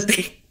corpses.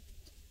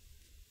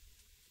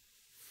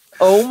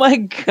 Oh my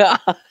god.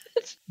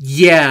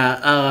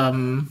 Yeah,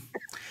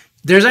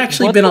 there's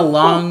actually been a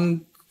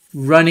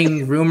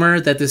long-running rumor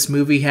that this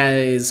movie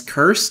is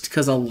cursed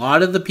because a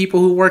lot of the people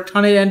who worked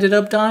on it ended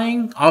up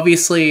dying.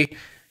 Obviously,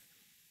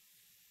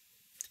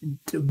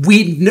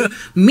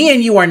 me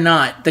and you are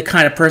not the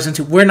kind of person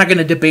we're not going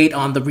to debate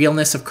on the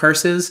realness of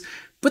curses,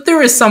 but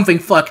there is something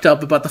fucked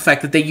up about the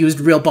fact that they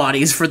used real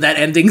bodies for that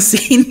ending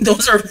scene.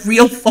 Those are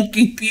real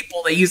fucking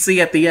people that you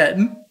see at the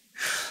end.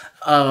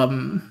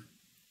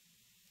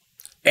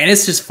 And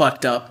it's just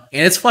fucked up.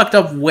 And it's fucked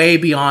up way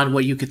beyond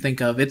what you could think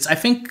of. I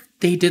think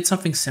they did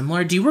something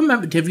similar. Do you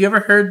remember, have you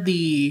ever heard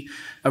the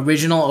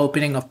original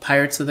opening of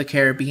Pirates of the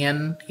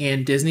Caribbean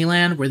in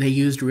Disneyland where they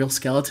used real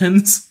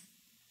skeletons?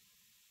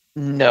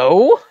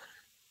 No.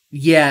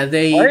 Yeah,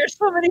 Why are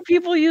so many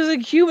people using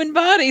human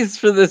bodies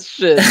for this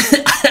shit?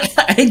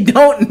 I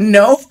don't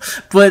know,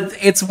 but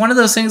it's one of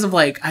those things of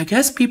like, I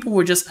guess people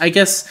were just, I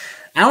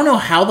don't know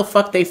how the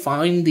fuck they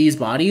find these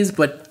bodies,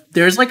 but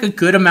there's like a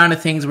good amount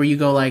of things where you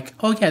go like,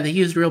 oh yeah, they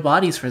used real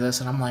bodies for this.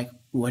 And I'm like,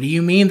 what do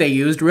you mean they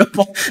used real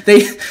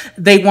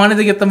they wanted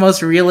to get the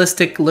most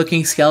realistic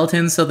looking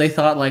skeletons, so they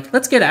thought like,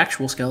 let's get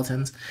actual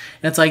skeletons.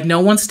 And it's like,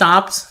 no one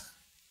stopped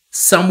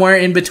somewhere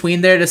in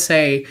between there to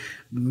say,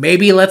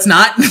 maybe let's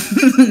not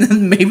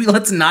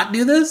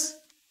do this.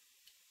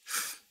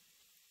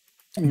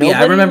 Nobody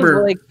I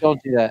remember, like,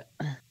 don't do that.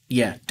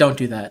 Yeah, don't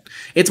do that.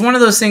 It's one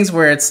of those things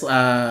where it's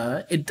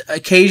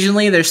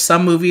occasionally there's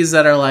some movies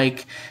that are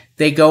like,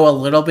 they go a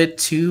little bit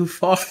too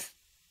far.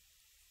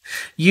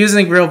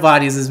 Using real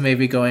bodies is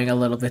maybe going a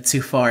little bit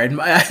too far. And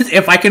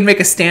if I can make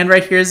a stand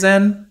right here,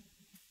 Zen,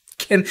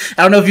 I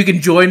don't know if you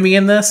can join me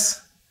in this.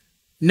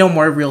 No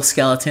more real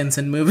skeletons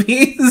in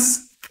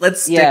movies.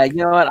 Yeah, you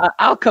know what?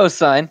 I'll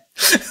co-sign.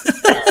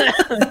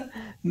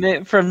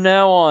 From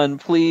now on,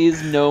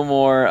 please, no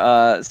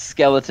more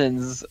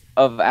skeletons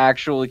of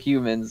actual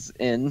humans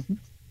in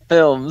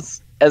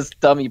films as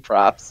dummy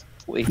props,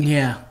 please.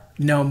 Yeah,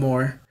 no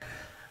more.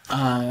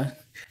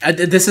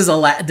 This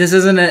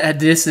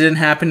didn't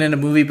happen in a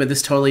movie, but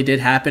this totally did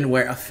happen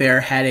where a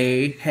fair had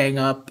a hang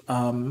up.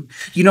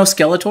 You know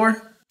Skeletor?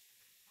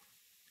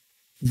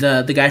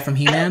 The guy from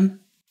He-Man?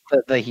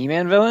 The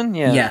He-Man villain?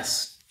 Yeah.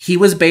 Yes. He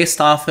was based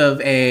off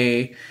of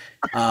a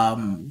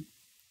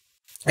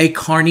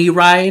carny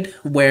ride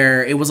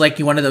where it was like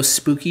one of those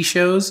spooky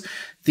shows.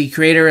 The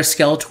creator of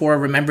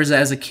Skeletor remembers that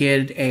as a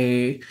kid,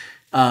 a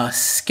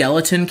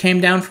skeleton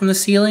came down from the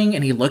ceiling,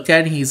 and he looked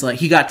at it, and he's like,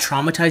 he got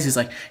traumatized. He's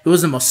like, it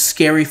was the most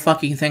scary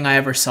fucking thing I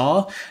ever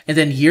saw. And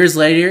then years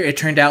later, it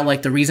turned out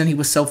like the reason he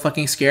was so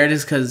fucking scared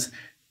is because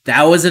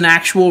that was an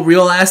actual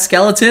real ass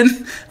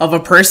skeleton of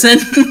a person,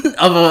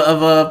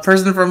 of a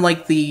person from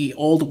like the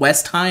old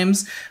West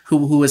times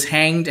who was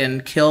hanged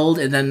and killed,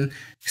 and then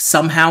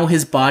somehow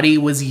his body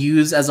was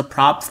used as a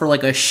prop for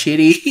like a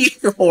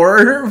shitty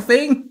horror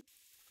thing.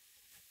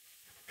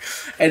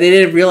 And they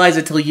didn't realize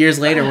it till years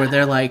later where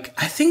they're like,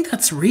 I think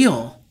that's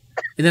real.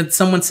 And then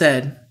someone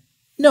said,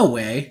 no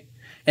way.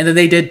 And then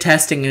they did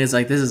testing and it's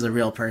like, this is a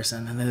real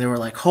person. And then they were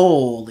like,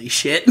 holy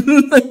shit.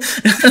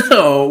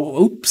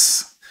 Oh,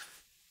 oops.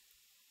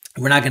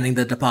 We're not getting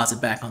the deposit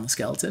back on the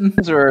skeleton.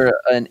 Those were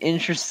an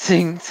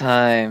interesting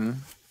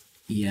time.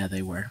 Yeah,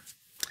 they were.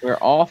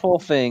 Where awful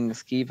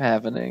things keep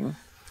happening.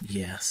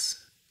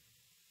 Yes.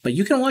 But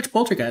you can watch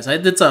Poltergeist.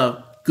 It's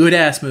a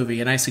good-ass movie,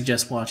 and I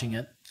suggest watching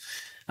it.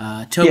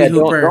 Toby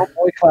Hooper. Don't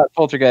boycott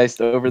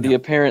Poltergeist over the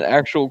apparent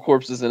actual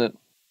corpses in it.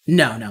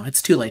 No,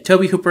 it's too late.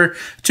 Toby Hooper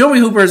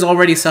has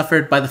already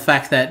suffered by the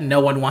fact that no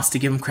one wants to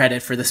give him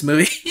credit for this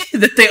movie.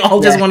 That they all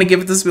just want to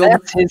give it to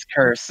Spielberg. That's his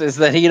curse, is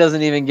that he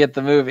doesn't even get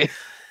the movie.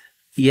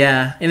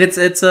 Yeah, and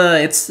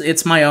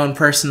it's my own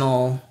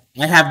personal.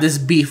 I have this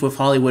beef with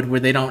Hollywood where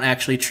they don't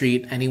actually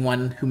treat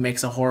anyone who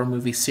makes a horror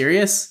movie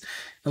serious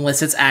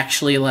unless it's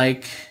actually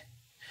like.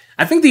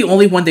 I think the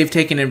only one they've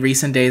taken in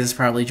recent days is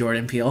probably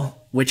Jordan Peele,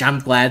 which I'm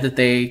glad that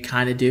they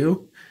kind of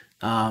do.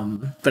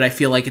 But I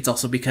feel like it's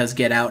also because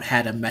Get Out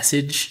had a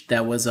message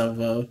that was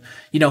of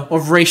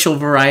racial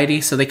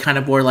variety. So they kind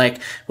of were like,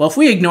 well, if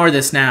we ignore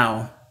this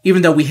now,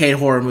 even though we hate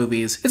horror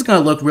movies, it's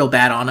going to look real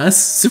bad on us.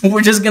 So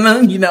we're just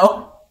going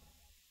to,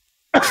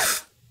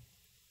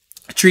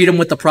 treat him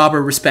with the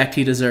proper respect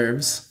he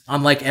deserves.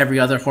 Unlike every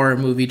other horror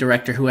movie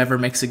director who ever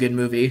makes a good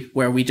movie,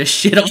 where we just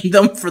shit on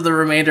them for the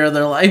remainder of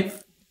their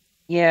life.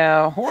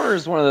 Yeah, horror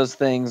is one of those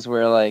things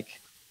where, like,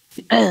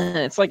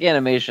 it's like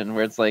animation,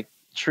 where it's like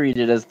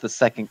treated as the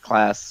second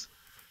class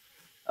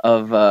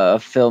of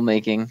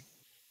filmmaking.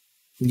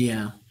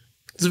 Yeah,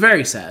 it's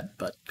very sad,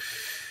 but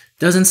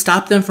doesn't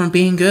stop them from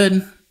being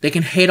good. They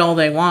can hate all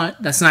they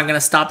want. That's not going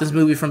to stop this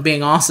movie from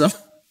being awesome.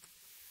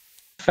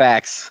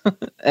 Facts.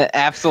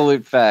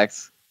 Absolute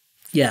facts.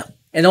 Yeah.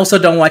 And also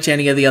don't watch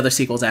any of the other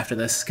sequels after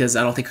this, because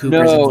I don't think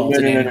Hooper's involved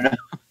in it. No.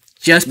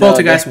 Just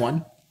Poltergeist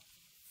 1.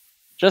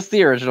 Just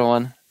the original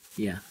one.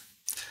 Yeah.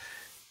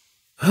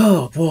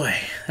 Oh boy.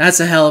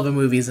 That's a hell of a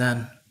movie,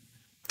 Zen.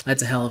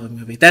 That's a hell of a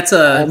movie. That's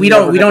a we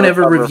don't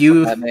ever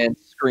review that man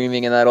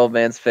screaming in that old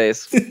man's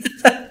face.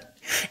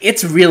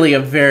 It's really a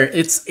very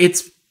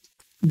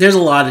there's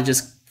a lot of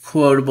just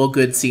quotable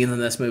good scenes in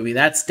this movie.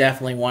 That's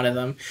definitely one of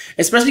them.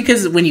 Especially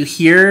because when you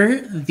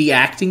hear the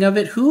acting of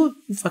it, who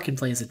fucking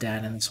plays the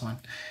dad in this one?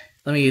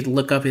 Let me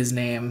look up his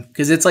name.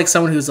 Because it's like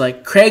someone who's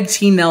like Craig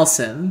T.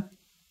 Nelson.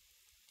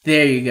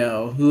 There you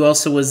go. Who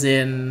also was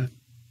in...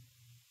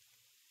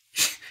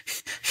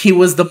 He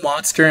was the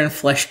monster in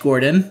Flesh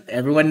Gordon.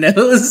 Everyone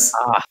knows.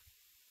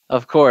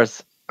 Of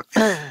course.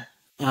 He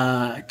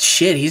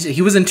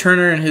was in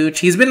Turner and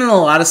Hooch. He's been in a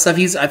lot of stuff.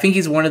 I think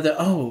he's one of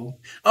the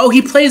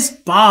he plays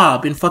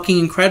Bob in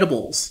fucking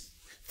Incredibles.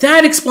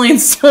 That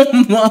explains so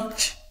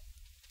much.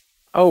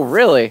 Oh,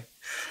 really?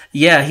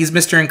 Yeah, he's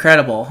Mr.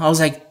 Incredible. I was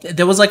like,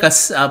 there was like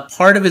a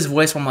part of his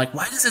voice where I'm like,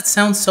 why does it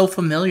sound so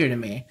familiar to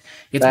me?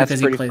 It's That's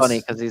because pretty he plays... funny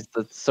because he's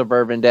the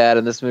suburban dad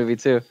in this movie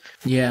too.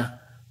 Yeah,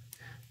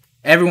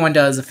 everyone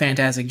does a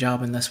fantastic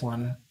job in this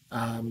one.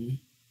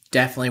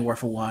 Definitely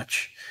worth a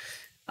watch.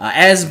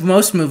 As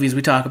most movies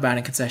we talk about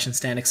in Concession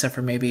Stand, except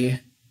for maybe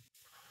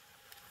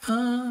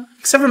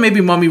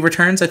Mummy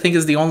Returns, I think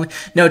is the only...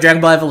 No,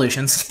 Dragon Ball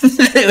Evolutions.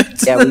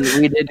 Yeah,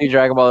 we did do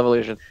Dragon Ball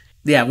Evolution.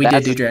 Yeah, we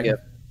did do Dragon.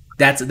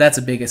 That's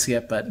a big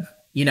skip, but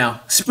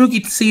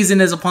spooky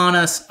season is upon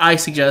us. I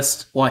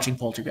suggest watching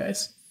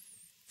Poltergeist.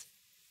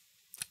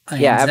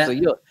 Yeah,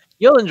 absolutely.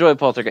 You'll enjoy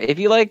Poltergeist. If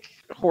you like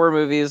horror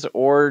movies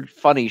or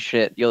funny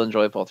shit, you'll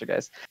enjoy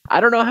Poltergeist. I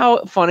don't know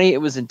how funny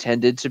it was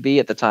intended to be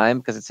at the time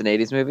because it's an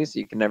 80s movie, so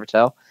you can never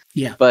tell.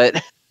 Yeah.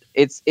 But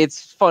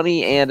it's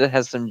funny and it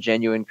has some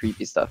genuine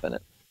creepy stuff in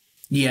it.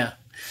 Yeah.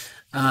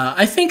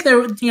 I think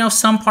there,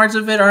 some parts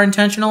of it are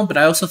intentional, but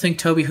I also think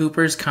Toby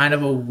Hooper's kind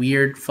of a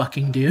weird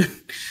fucking dude.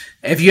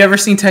 Have you ever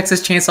seen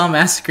Texas Chainsaw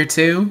Massacre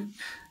 2?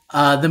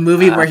 The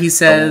movie where he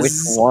says...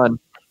 Which one?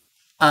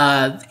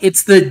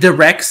 It's the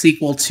direct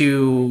sequel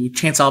to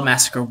Chainsaw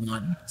Massacre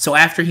 1. So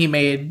after he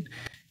made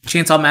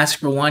Chainsaw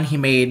Massacre 1, he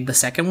made the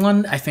second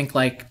one, I think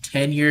like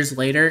 10 years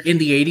later, in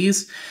the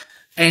 80s.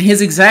 And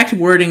his exact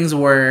wordings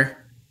were,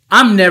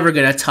 I'm never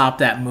going to top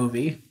that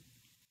movie.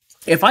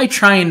 If I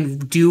try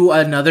and do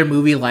another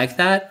movie like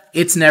that,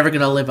 it's never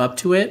going to live up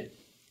to it.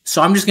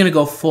 So I'm just going to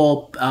go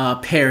full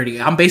parody.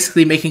 I'm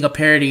basically making a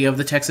parody of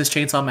the Texas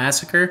Chainsaw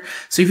Massacre.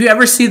 So if you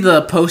ever see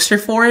the poster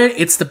for it,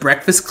 it's the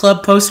Breakfast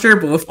Club poster,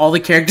 but with all the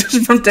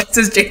characters from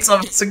Texas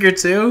Chainsaw Massacre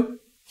 2.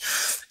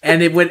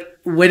 And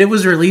when it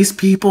was released,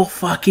 people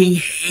fucking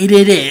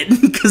hated it.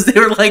 Because they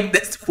were like,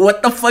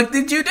 what the fuck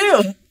did you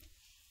do?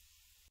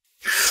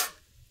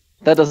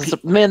 That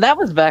doesn't... Man, that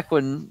was back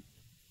when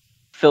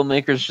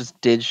filmmakers just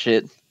did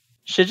shit.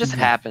 Shit just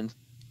happened.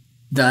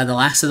 The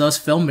last of those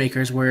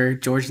filmmakers were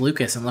George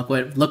Lucas, and look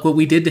what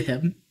we did to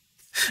him.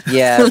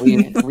 Yeah,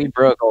 we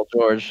broke old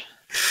George.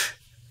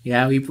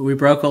 Yeah, we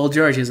broke old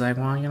George. He's like,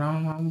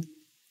 well,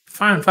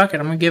 fine, fuck it.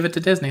 I'm gonna give it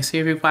to Disney. See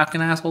if you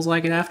fucking assholes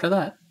like it after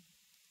that.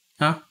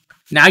 Huh?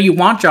 Now you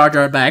want Jar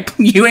Jar back.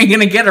 You ain't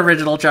gonna get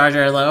original Jar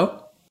Jar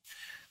though.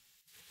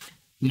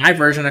 My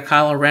version of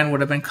Kylo Ren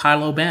would have been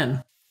Kylo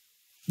Ben.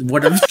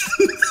 Would have.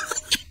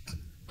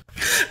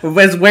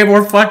 It's way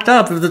more fucked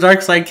up if the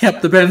dark side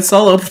kept the Ben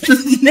Solo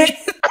name.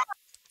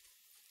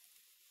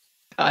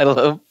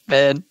 Kylo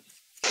Ben.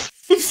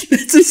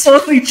 It's his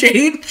only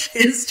change.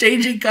 It's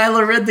changing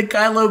Kylo Ren to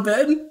Kylo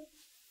Ben.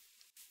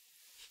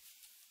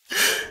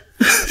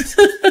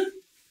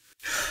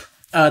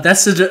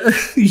 That's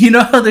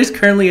how there's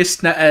currently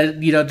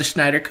the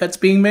Schneider cuts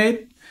being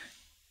made.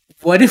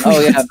 What if we?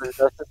 Oh yeah, the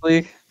Justice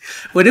League.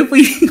 What if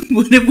we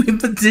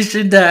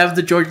petitioned to have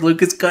the George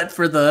Lucas cut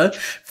for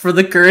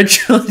the current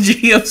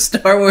trilogy of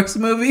Star Wars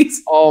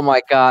movies? Oh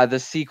my god, the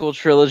sequel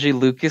trilogy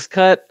Lucas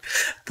cut.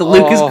 The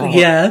Lucas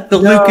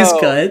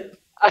cut.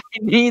 I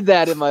need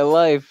that in my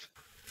life.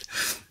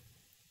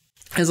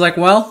 It's like,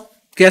 well,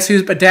 guess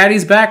who's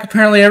Daddy's back?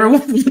 Apparently,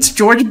 everyone wants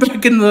George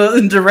back in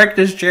the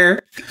director's chair.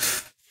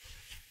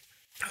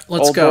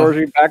 Let's go.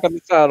 Georgie back on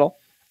the saddle.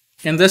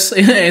 In this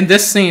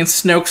scene,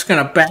 Snoke's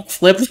gonna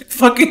backflip like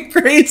fucking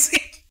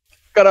crazy.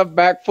 Gonna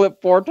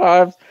backflip 4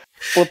 times,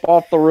 flip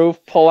off the roof,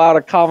 pull out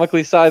a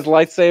comically sized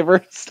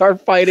lightsaber,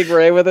 start fighting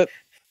Rey with it.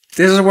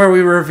 This is where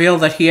we reveal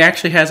that he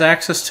actually has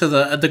access to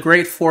the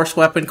great Force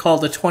weapon called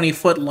the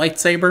 20-foot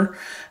lightsaber.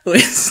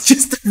 It's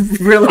just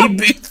a really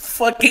big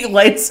fucking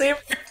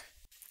lightsaber.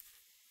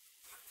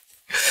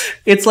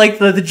 It's like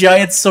the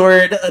giant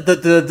sword,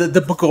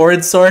 the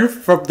Bagoran sword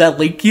from that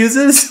Link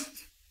uses.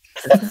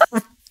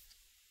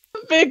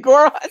 Big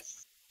Goron.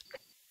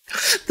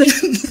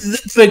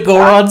 the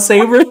Goron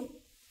saber.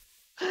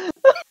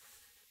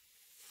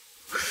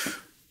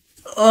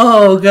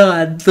 Oh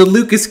god, the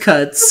Lucas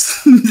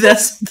cuts.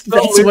 That's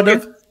what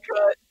I'm.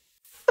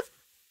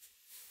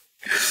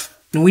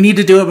 We need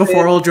to do it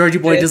before old Georgie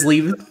boy just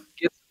leaves.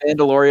 Gets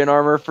Mandalorian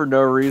armor for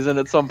no reason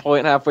at some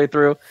point halfway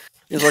through.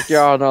 He's like,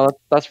 "Yeah, no,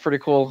 that's pretty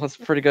cool. That's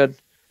pretty good.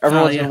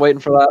 Everyone's been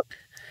waiting for that."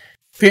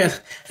 Yeah,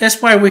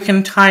 that's why we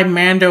can tie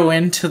Mando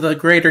into the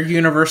greater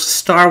universe of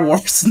Star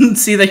Wars and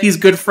see that he's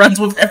good friends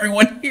with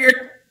everyone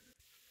here.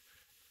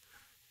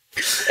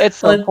 At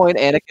some point,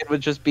 Anakin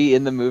would just be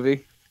in the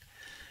movie.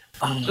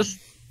 Just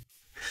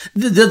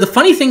the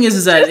funny thing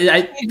is that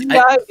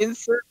I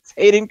inserts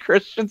Hayden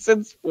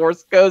Christensen's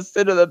Force Ghost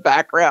into the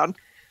background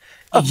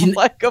of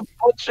like a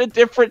bunch of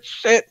different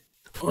shit.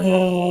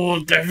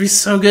 Oh, that'd be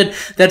so good.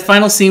 That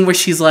final scene where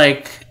she's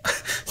like,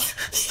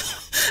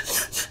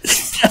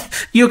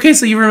 "You okay?"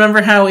 So you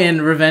remember how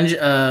in Revenge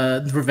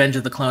of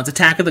the Clones,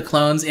 Attack of the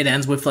Clones, it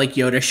ends with like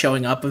Yoda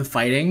showing up and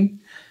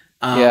fighting.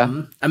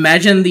 Yeah.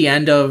 Imagine the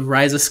end of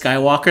Rise of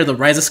Skywalker. The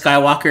Rise of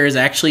Skywalker is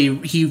actually,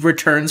 he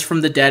returns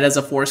from the dead as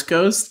a Force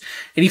ghost,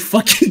 and he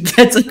fucking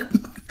gets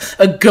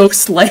a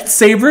ghost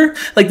lightsaber,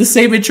 like the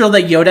same intro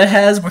that Yoda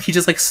has, where he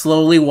just like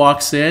slowly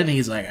walks in. And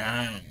he's like,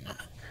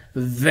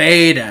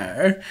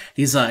 Vader.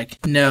 He's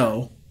like,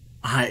 no,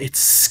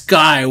 it's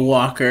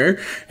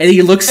Skywalker, and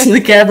he looks to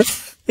the camera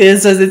and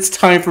says, "It's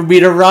time for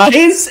me to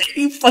rise." And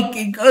he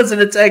fucking goes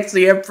and attacks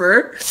the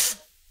Emperor.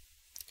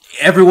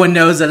 Everyone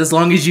knows that as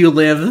long as you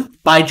live,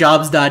 my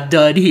job's not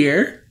done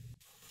here.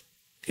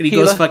 And he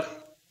goes, fuck.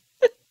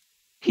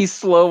 He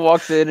slow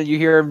walks in and you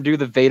hear him do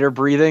the Vader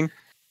breathing.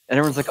 And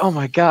everyone's like, oh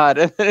my god.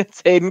 And then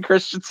it's Hayden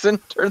Christensen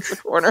turns the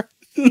corner.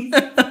 He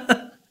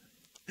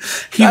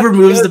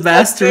removes the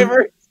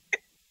master.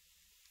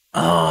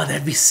 Oh,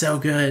 that'd be so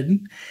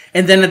good.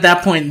 And then at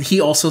that point,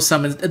 he also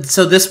summons.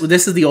 So this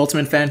is the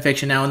ultimate fan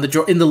fiction now in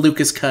the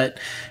Lucas cut,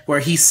 where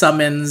he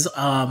summons.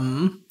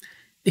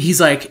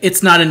 He's like,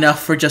 it's not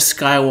enough for just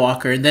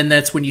Skywalker, and then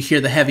that's when you hear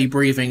the heavy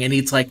breathing, and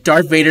he's like,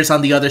 Darth Vader's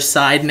on the other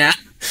side now,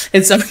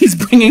 and so he's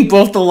bringing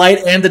both the light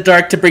and the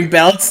dark to bring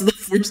balance to the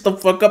Force to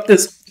fuck up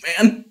this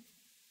man.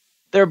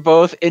 They're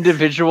both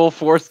individual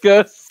Force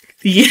ghosts.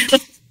 Yeah,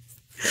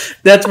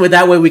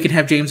 that way we can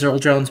have James Earl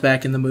Jones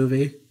back in the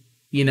movie.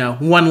 You know,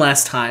 one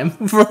last time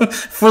for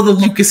the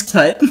Lucas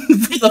cut,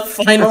 for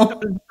the final,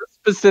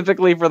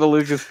 specifically for the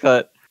Lucas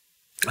cut.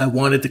 I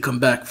wanted to come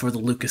back for the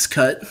Lucas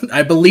cut.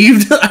 I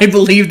believed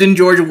in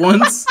George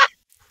once.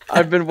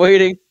 I've been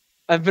waiting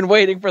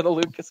for the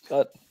Lucas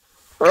cut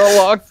for a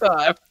long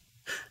time.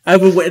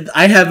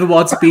 I have him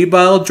on speed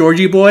dial,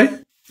 Georgie boy,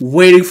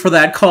 waiting for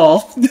that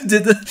call.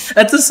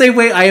 That's the same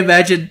way I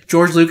imagine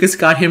George Lucas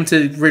got him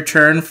to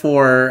return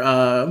for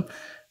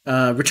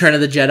Return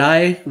of the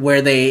Jedi,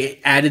 where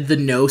they added the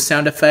no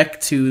sound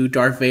effect to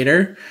Darth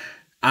Vader.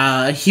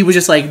 He was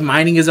just like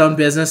minding his own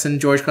business, and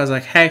George was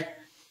like, "Hey,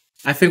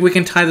 I think we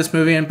can tie this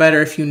movie in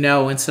better if you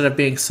know instead of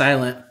being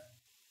silent."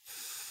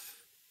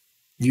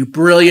 You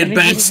brilliant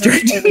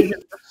bastard!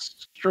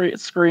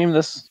 Scream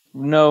this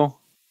no.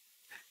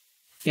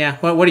 Yeah.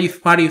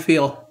 How do you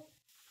feel?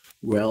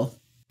 Well,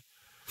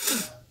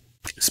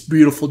 it's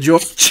beautiful,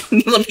 George.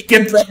 Let me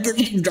get back.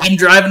 I'm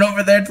driving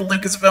over there to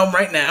Lucasfilm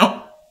right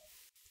now.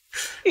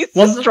 He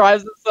just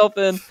drives himself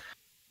in.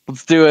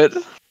 Let's do it.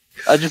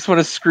 I just want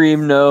to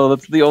scream no.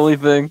 That's the only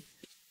thing.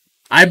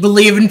 I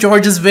believe in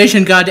George's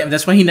vision, goddamn.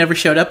 That's why he never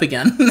showed up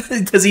again.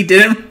 Because he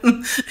didn't.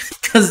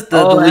 Because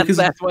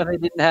that's why they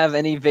didn't have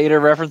any Vader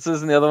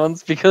references in the other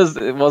ones, because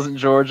it wasn't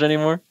George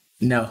anymore.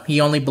 No, he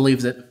only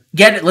believes it.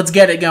 Get it. Let's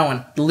get it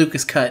going. The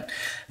Lucas cut.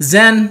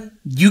 Zen,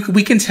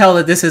 we can tell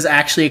that this is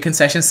actually a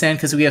concession stand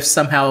because we have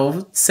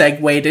somehow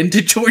segued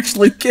into George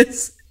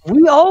Lucas.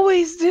 We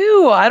always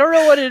do. I don't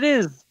know what it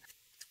is.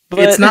 But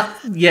it's not.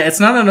 Yeah, it's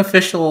not an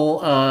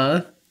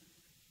official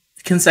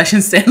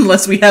concession stand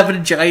unless we have a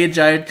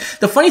giant.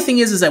 The funny thing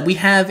is that we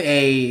have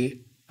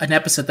an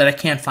episode that I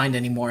can't find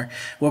anymore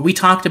where we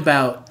talked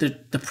about the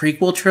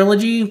prequel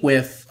trilogy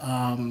with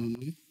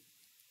damn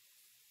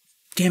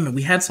it,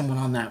 we had someone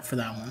on that for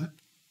that one.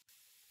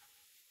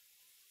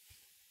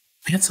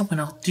 We had someone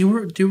else. Do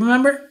you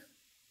remember?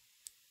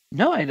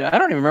 No, I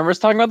don't even remember us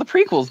talking about the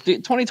prequels.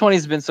 Dude, 2020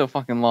 has been so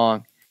fucking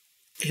long.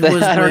 It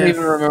was I don't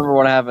even remember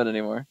what happened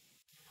anymore.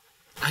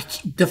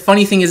 The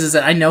funny thing is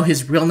that I know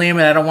his real name,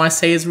 and I don't want to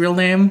say his real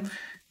name.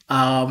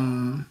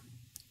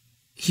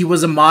 He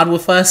was a mod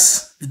with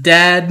us. The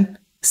dad,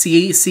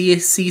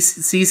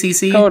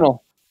 CCC.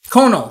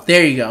 Conal.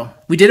 There you go.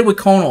 We did it with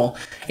Conal,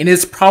 and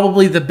it's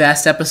probably the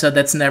best episode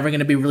that's never going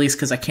to be released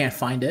because I can't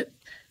find it.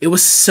 It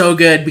was so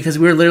good because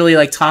we were literally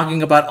like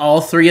talking about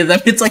all three of them.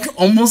 It's like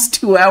almost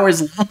 2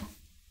 hours long.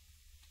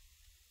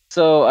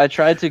 So I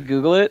tried to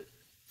Google it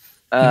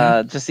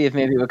to see if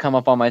maybe it would come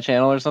up on my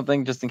channel or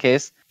something, just in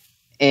case.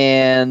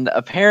 And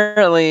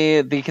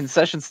apparently, the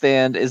concession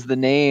stand is the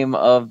name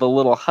of the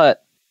little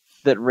hut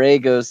that Ray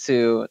goes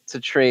to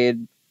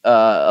trade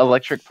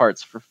electric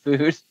parts for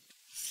food.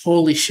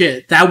 Holy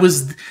shit! That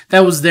was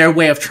their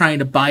way of trying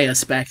to buy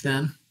us back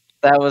then.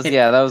 That was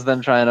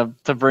them trying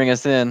to bring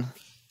us in.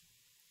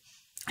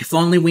 If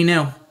only we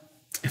knew.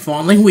 If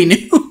only we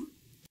knew.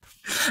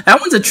 That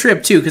one's a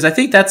trip too, because I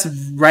think that's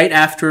right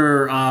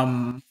after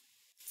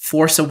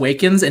Force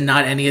Awakens and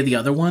not any of the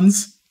other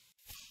ones.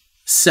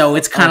 So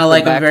it's kind of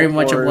like a very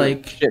much of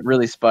like shit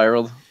really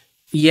spiraled.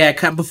 Yeah,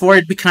 before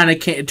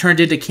it turned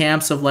into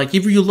camps of like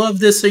either you love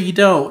this or you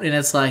don't, and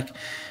it's like,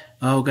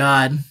 oh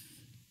god,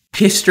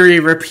 history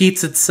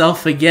repeats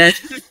itself again.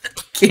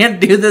 Can't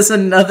do this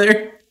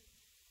another.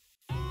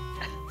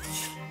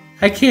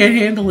 I can't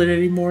handle it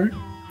anymore.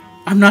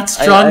 I'm not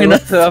strong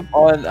enough.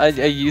 I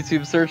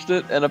YouTube searched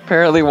it, and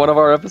apparently one of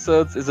our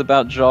episodes is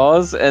about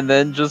Jaws, and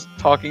then just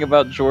talking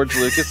about George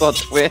Lucas on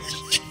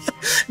Twitch.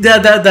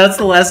 That's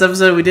the last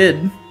episode we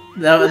did.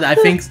 I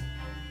think.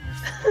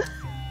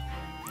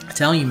 I'm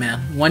telling you, man.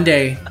 One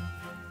day,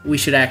 we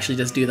should actually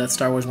just do that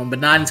Star Wars one, but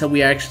not until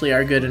we actually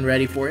are good and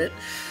ready for it.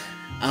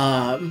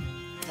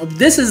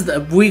 This is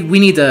we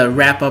need to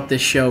wrap up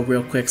this show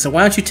real quick. So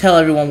why don't you tell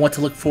everyone what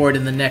to look forward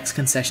in the next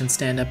concession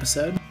stand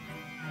episode?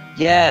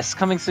 Yes,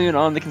 coming soon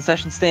on the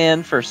concession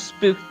stand for is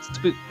it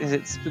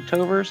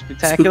Spooktober?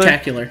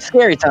 Spooktacular?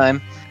 Scary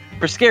time.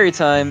 For Scary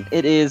Time,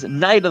 it is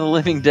Night of the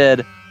Living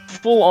Dead,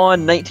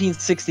 full-on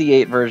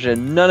 1968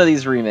 version. None of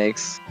these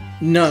remakes.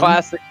 No.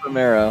 Classic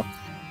Romero.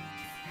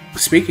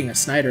 Speaking of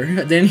Snyder,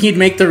 didn't he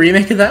make the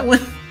remake of that one?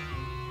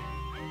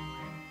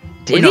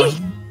 Did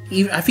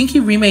he? I think he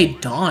remade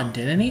Dawn,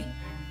 didn't he?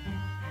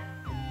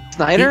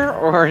 Snyder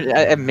or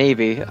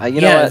maybe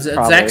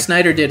Zack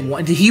Snyder did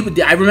one.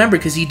 I remember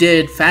because he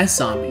did Fast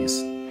Zombies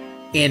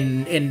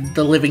in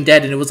The Living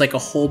Dead, and it was like a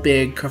whole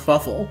big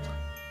kerfuffle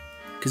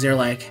because they're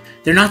like,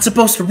 they're not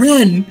supposed to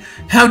run.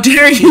 How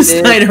dare you,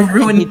 Snyder,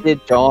 ruin? He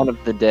did Dawn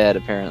of the Dead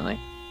apparently.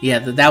 Yeah,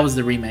 that was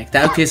the remake.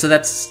 So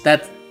that's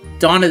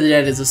Dawn of the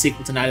Dead is a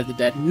sequel to Night of the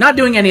Dead. Not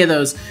doing any of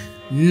those.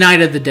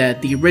 Night of the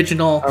Dead, the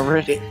original.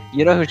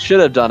 You know who should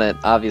have done it?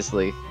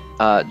 Obviously,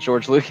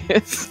 George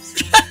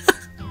Lucas.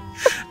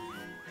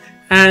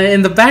 And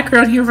in the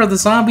background here for the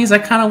zombies, I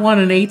kind of want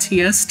an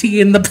ATST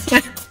in the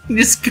back,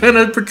 just kind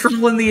of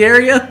patrolling the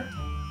area.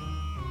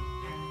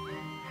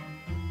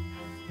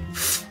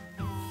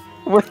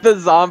 With the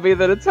zombie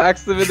that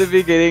attacks them in the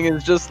beginning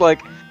is just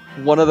like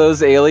one of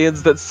those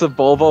aliens that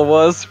Sebulba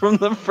was from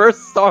the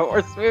first Star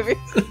Wars movies.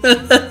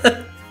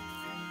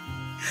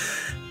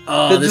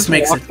 Oh, this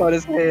makes it on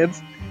his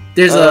hands.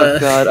 Oh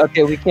god.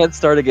 Okay, we can't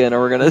start again, or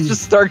we're gonna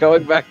just start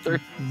going back through.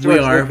 We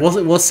are.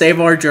 We'll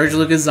save our George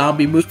Lucas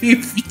zombie movie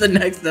for the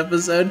next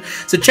episode.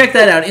 So check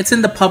that out. It's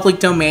in the public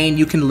domain.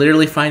 You can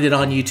literally find it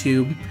on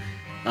YouTube.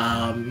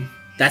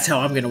 That's how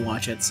I'm gonna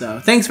watch it. So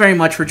thanks very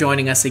much for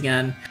joining us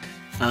again.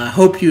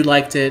 Hope you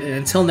liked it. And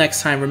until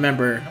next time,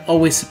 remember,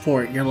 always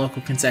support your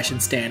local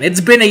concession stand.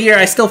 It's been a year.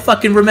 I still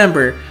fucking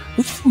remember.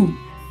 Woo-hoo.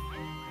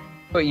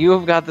 But you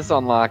have got this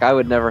on lock. I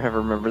would never have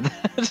remembered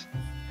that.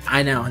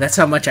 I know. That's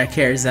how much I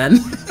care, Zen.